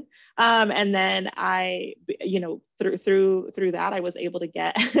question. And then I, you know, through that, I was able to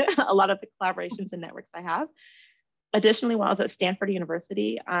get a lot of the collaborations and networks I have. Additionally, while I was at Stanford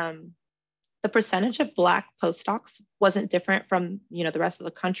University, the percentage of Black postdocs wasn't different from, you know, the rest of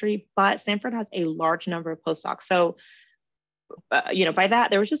the country, but Stanford has a large number of postdocs. So you know, by that,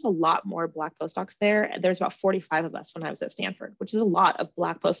 there was just a lot more Black postdocs there. There's about 45 of us when I was at Stanford, which is a lot of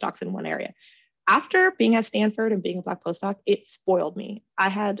Black postdocs in one area. After being at Stanford and being a Black postdoc, it spoiled me. I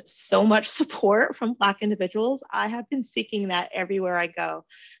had so much support from Black individuals. I have been seeking that everywhere I go.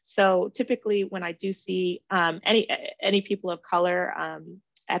 So typically when I do see any people of color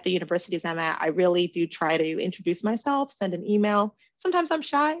at the universities I'm at, I really do try to introduce myself, send an email. Sometimes I'm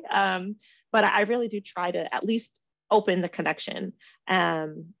shy, but I really do try to at least open the connection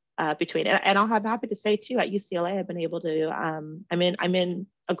between it. And I'm happy to say too, at UCLA, I've been able to, I'm in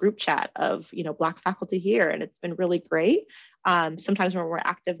a group chat of, you know, Black faculty here, and it's been really great. Sometimes we're more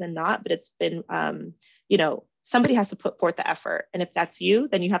active than not, but it's been, you know, somebody has to put forth the effort. And if that's you,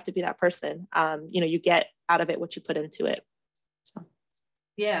 then you have to be that person. You know, you get out of it what you put into it. So.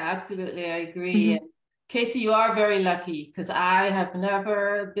 Yeah, absolutely. I agree. Kacie, you are very lucky because I have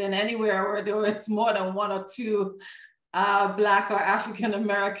never been anywhere where there was more than one or two Black or African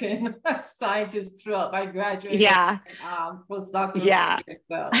American scientists throughout my graduate Yeah, and postdoctoral yeah. career.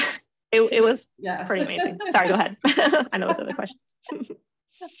 So It was yes. pretty amazing. Sorry, go ahead. I know there's other questions.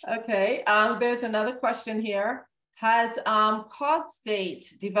 Okay, there's another question here. Has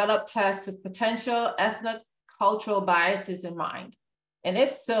Cogstate developed tests with potential ethnic cultural biases in mind? And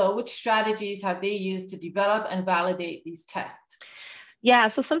if so, which strategies have they used to develop and validate these tests? Yeah,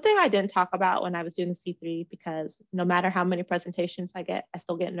 so something I didn't talk about when I was doing the C3, because no matter how many presentations I get, I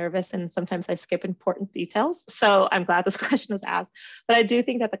still get nervous and sometimes I skip important details. So I'm glad this question was asked. But I do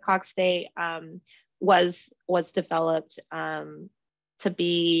think that the Cogstate was developed to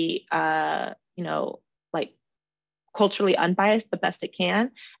be, like culturally unbiased the best it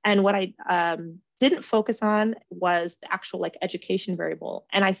can. And what I didn't focus on was the actual like education variable.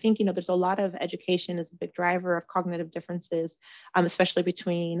 And I think, there's a lot of education is a big driver of cognitive differences, especially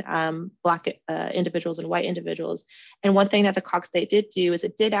between Black individuals and white individuals. And one thing that the Cogstate did do is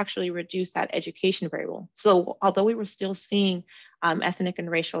it did actually reduce that education variable. So although we were still seeing ethnic and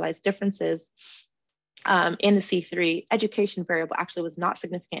racialized differences, in the C3, education variable actually was not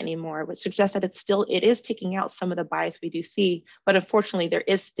significant anymore, which suggests that it is taking out some of the bias we do see, but unfortunately there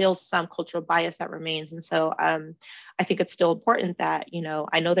is still some cultural bias that remains. And so I think it's still important that,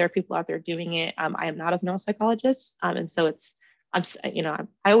 I know there are people out there doing it. I am not a neuropsychologist. And so I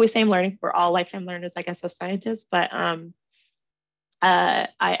always say I'm learning. We're all lifetime learners, I guess, as scientists, but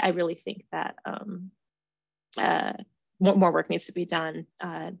I really think that more work needs to be done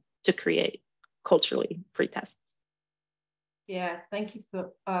to create culturally free tests. Yeah, thank you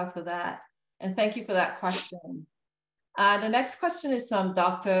for that. And thank you for that question. The next question is from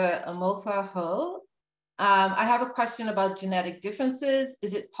Dr. Amofa Ho. I have a question about genetic differences.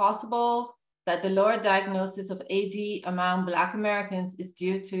 Is it possible that the lower diagnosis of AD among Black Americans is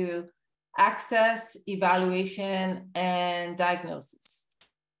due to access, evaluation, and diagnosis?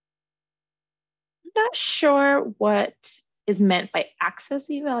 I'm not sure what is meant by access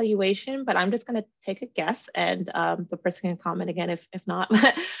evaluation, but I'm just going to take a guess, and the person can comment again if not.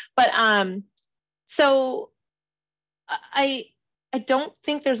 But so I don't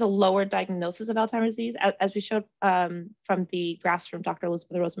think there's a lower diagnosis of Alzheimer's disease, as we showed from the graphs from Dr.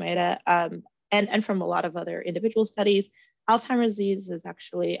 Elizabeth Rosmaeda, and from a lot of other individual studies. Alzheimer's disease is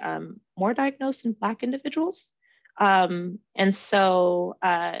actually more diagnosed in Black individuals. And so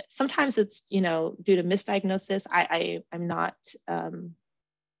sometimes it's, due to misdiagnosis. I'm not, I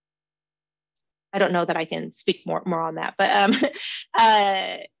don't know that I can speak more on that,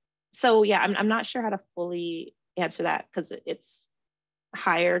 but so yeah, I'm not sure how to fully answer that because it's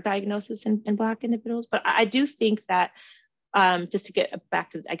higher diagnosis in Black individuals, but I do think that just to get back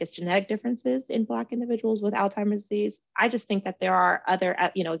to, I guess, genetic differences in Black individuals with Alzheimer's disease, I just think that there are other,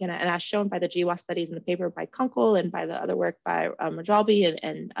 again, and as shown by the GWAS studies in the paper by Kunkel and by the other work by Rajalbi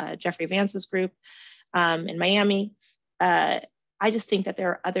and Jeffrey Vance's group in Miami, I just think that there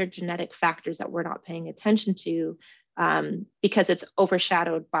are other genetic factors that we're not paying attention to because it's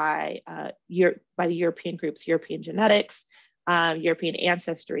overshadowed by the European groups, European genetics, European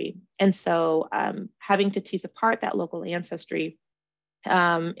ancestry. And so having to tease apart that local ancestry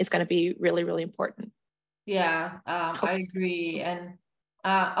is going to be really, really important. Yeah, I agree. And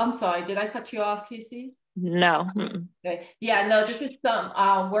I'm sorry, did I cut you off, Kacie? No. Okay. Yeah, no, this is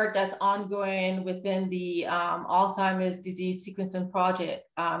some work that's ongoing within the Alzheimer's disease sequencing project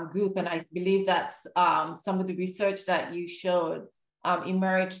group. And I believe that's some of the research that you showed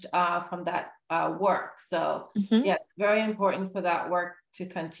emerged from that work. So yes, very important for that work to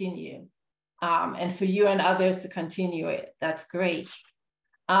continue and for you and others to continue it. That's great.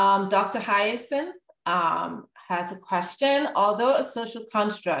 Dr. Hyacinth has a question. Although a social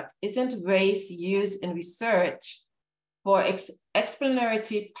construct, isn't race used in research for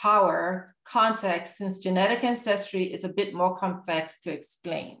explanatory power context, since genetic ancestry is a bit more complex to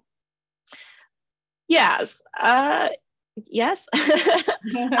explain? Yes. Yes.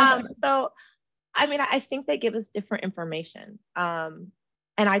 So, I mean, I think they give us different information. And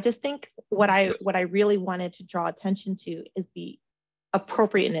I just think what I really wanted to draw attention to is the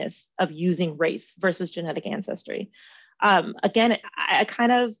appropriateness of using race versus genetic ancestry. Again, I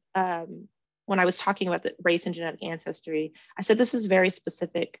kind of, when I was talking about the race and genetic ancestry, I said this is very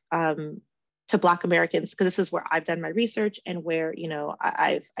specific to Black Americans because this is where I've done my research and where,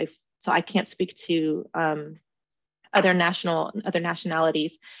 so I can't speak to other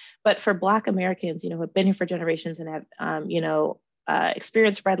nationalities, but for Black Americans, who have been here for generations and have,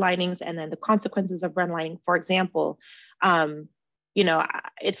 experienced redlinings and then the consequences of redlining, for example, you know,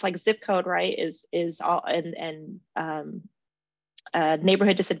 it's like zip code, right? Is all, and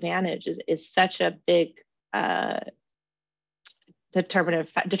neighborhood disadvantage is such a big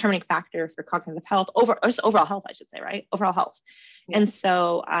determining factor for cognitive health, overall health, I should say, right? Overall health. Yeah. And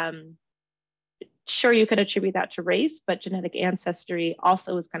so, sure, you could attribute that to race, but genetic ancestry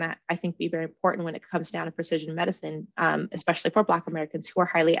also is going to, I think, be very important when it comes down to precision medicine, especially for Black Americans who are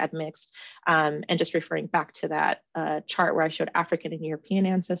highly admixed. And just referring back to that chart where I showed African and European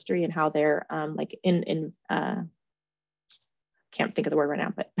ancestry and how they're like can't think of the word right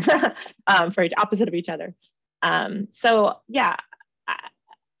now, but for opposite of each other. So yeah,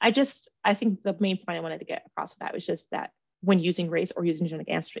 I think the main point I wanted to get across with that was just that when using race or using genetic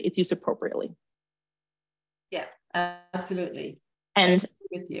ancestry, it's used appropriately. Yeah, absolutely. And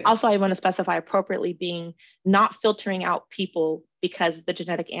also I want to specify appropriately being not filtering out people because the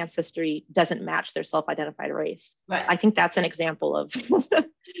genetic ancestry doesn't match their self-identified race. Right. I think that's an example of,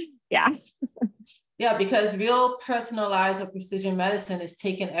 yeah. Yeah, because real personalized or precision medicine is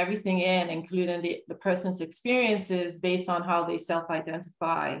taking everything in, including the person's experiences based on how they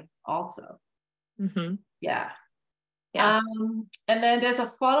self-identify also. Mm-hmm. Yeah. Yeah. And then there's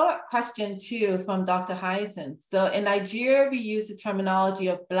a follow-up question too from Dr. Heisen. So in Nigeria, we use the terminology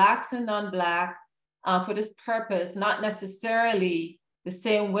of Blacks and non-Black for this purpose, not necessarily the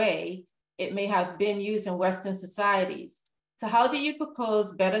same way it may have been used in Western societies. So how do you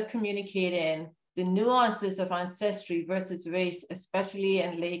propose better communicating the nuances of ancestry versus race, especially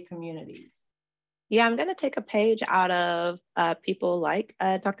in lay communities? Yeah, I'm going to take a page out of people like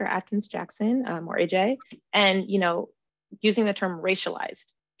Dr. Atkins Jackson or AJ, and, you know, using the term racialized,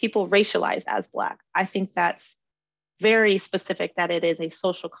 people racialized as Black. I think that's very specific that it is a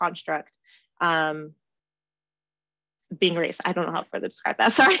social construct being race. I don't know how to further describe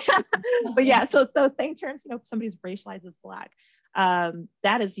that, sorry. But yeah, so same terms, you know, somebody's racialized as Black.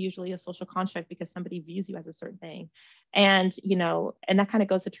 That is usually a social construct because somebody views you as a certain thing. And, you know, and that kind of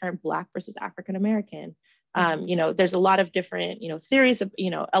goes to term Black versus African-American. You know, there's a lot of different, you know, theories of, you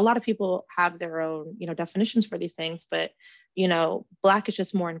know, a lot of people have their own, you know, definitions for these things, but, you know, Black is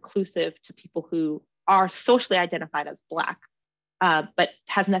just more inclusive to people who are socially identified as Black, but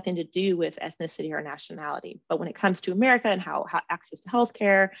has nothing to do with ethnicity or nationality. But when it comes to America and how access to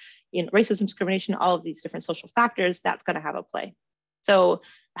healthcare, you know, racism, discrimination, all of these different social factors, that's going to have a play. So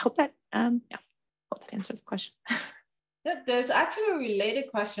I hope that, hope that answers the question. There's actually a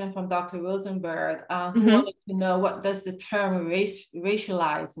related question from Dr. Rosenberg, who wanted to know, what does the term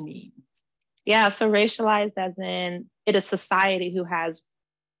racialized mean? Yeah, so racialized as in it is society who has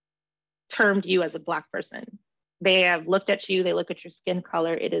termed you as a Black person. They have looked at you, they look at your skin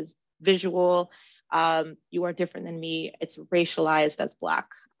color, it is visual, you are different than me, it's racialized as Black.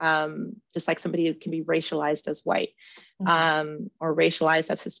 Just like somebody can be racialized as white, or racialized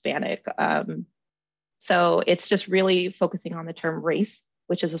as Hispanic. So it's just really focusing on the term race,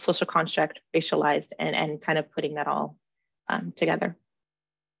 which is a social construct, racialized, and kind of putting that all together.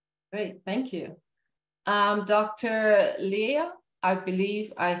 Great, thank you. Dr. Leah,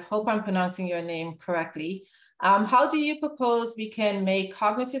 I hope I'm pronouncing your name correctly. How do you propose we can make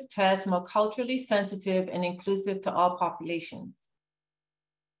cognitive tests more culturally sensitive and inclusive to all populations?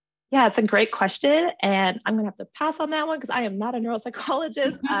 Yeah, it's a great question. And I'm going to have to pass on that one because I am not a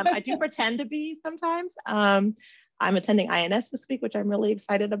neuropsychologist. I do pretend to be sometimes. I'm attending INS this week, which I'm really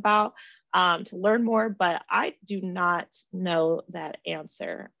excited about to learn more, but I do not know that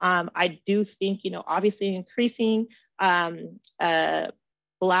answer. I do think, you know, obviously increasing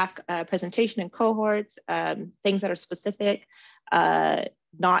Black presentation in cohorts, things that are specific,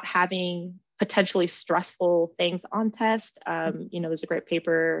 not having potentially stressful things on test. You know, there's a great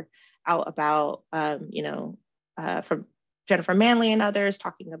paper out about, you know, from Jennifer Manley and others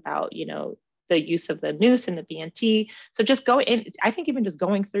talking about, you know, the use of the noose and the BNT. So just go in, I think even just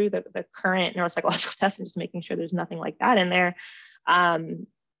going through the current neuropsychological tests and just making sure there's nothing like that in there.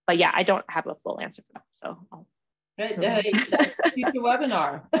 But yeah, I don't have a full answer for that. So I'll. Future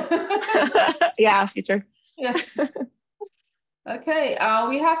webinar. Yeah, future. Yeah. Okay,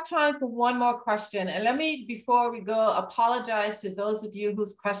 we have time for one more question. And let me, before we go, apologize to those of you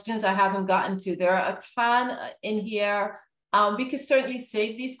whose questions I haven't gotten to. There are a ton in here. We could certainly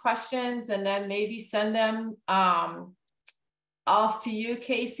save these questions and then maybe send them off to you,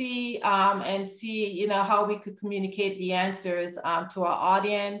 Kacie, and see, you know, how we could communicate the answers to our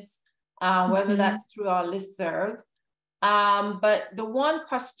audience, whether that's through our listserv. But the one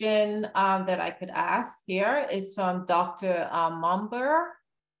question that I could ask here is from Dr. Mumber.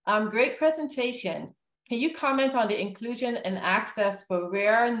 Great presentation. Can you comment on the inclusion and access for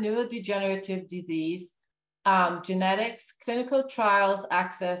rare neurodegenerative disease genetics, clinical trials,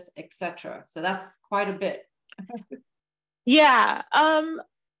 access, etc. So that's quite a bit. Yeah,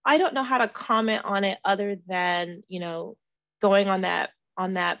 I don't know how to comment on it other than, you know, going on that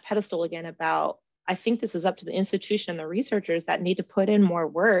pedestal again about, I think this is up to the institution and the researchers that need to put in more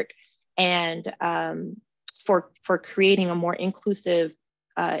work and for creating a more inclusive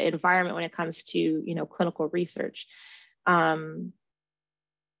environment when it comes to, you know, clinical research.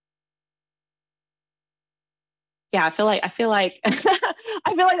 Yeah, I feel like I feel like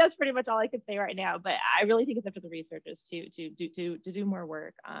that's pretty much all I could say right now. But I really think it's up to the researchers to do more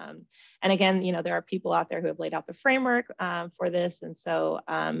work. And again, you know, there are people out there who have laid out the framework for this, and so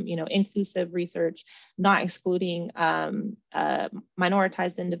you know, inclusive research, not excluding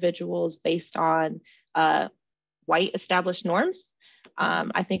minoritized individuals based on white established norms,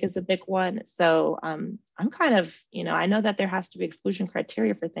 I think is a big one. So I'm kind of, you know, I know that there has to be exclusion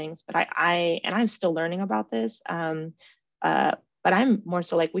criteria for things, but I'm still learning about this. But I'm more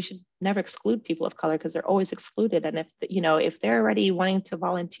so like, we should never exclude people of color because they're always excluded. And if, you know, if they're already wanting to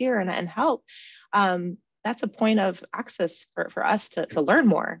volunteer and help, that's a point of access for us to learn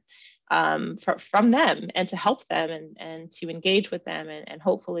more from them and to help them and to engage with them and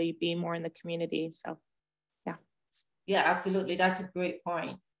hopefully be more in the community. So. Yeah, absolutely. That's a great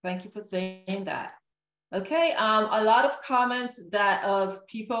point. Thank you for saying that. Okay, a lot of comments that of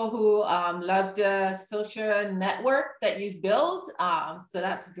people who love the social network that you built. So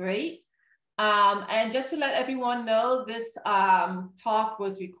that's great. And just to let everyone know, this talk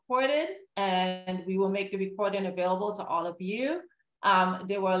was recorded and we will make the recording available to all of you.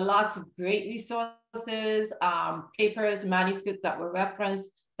 There were lots of great resources, papers, manuscripts that were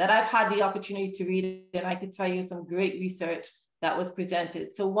referenced that I've had the opportunity to read, and I could tell you some great research that was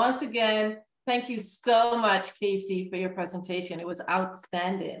presented. So once again, thank you so much, Kacie, for your presentation. It was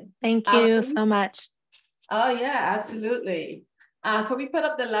outstanding. Thank you so much. Oh yeah, absolutely. Could we put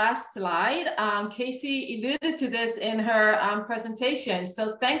up the last slide? Kacie alluded to this in her presentation.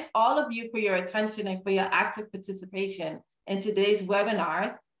 So thank all of you for your attention and for your active participation in today's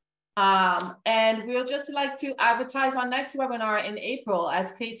webinar. And we'll just like to advertise our next webinar in April.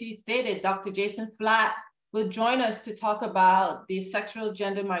 As Kacie stated, Dr. Jason Flatt will join us to talk about the sexual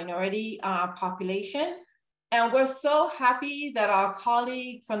gender minority population. And we're so happy that our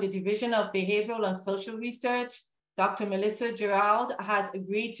colleague from the Division of Behavioral and Social Research, Dr. Melissa Gerald, has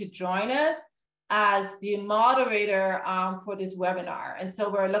agreed to join us as the moderator for this webinar. And so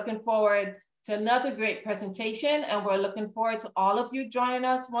we're looking forward to another great presentation, and we're looking forward to all of you joining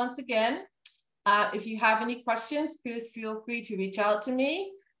us once again. If you have any questions, please feel free to reach out to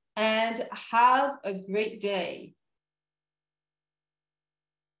me, and have a great day.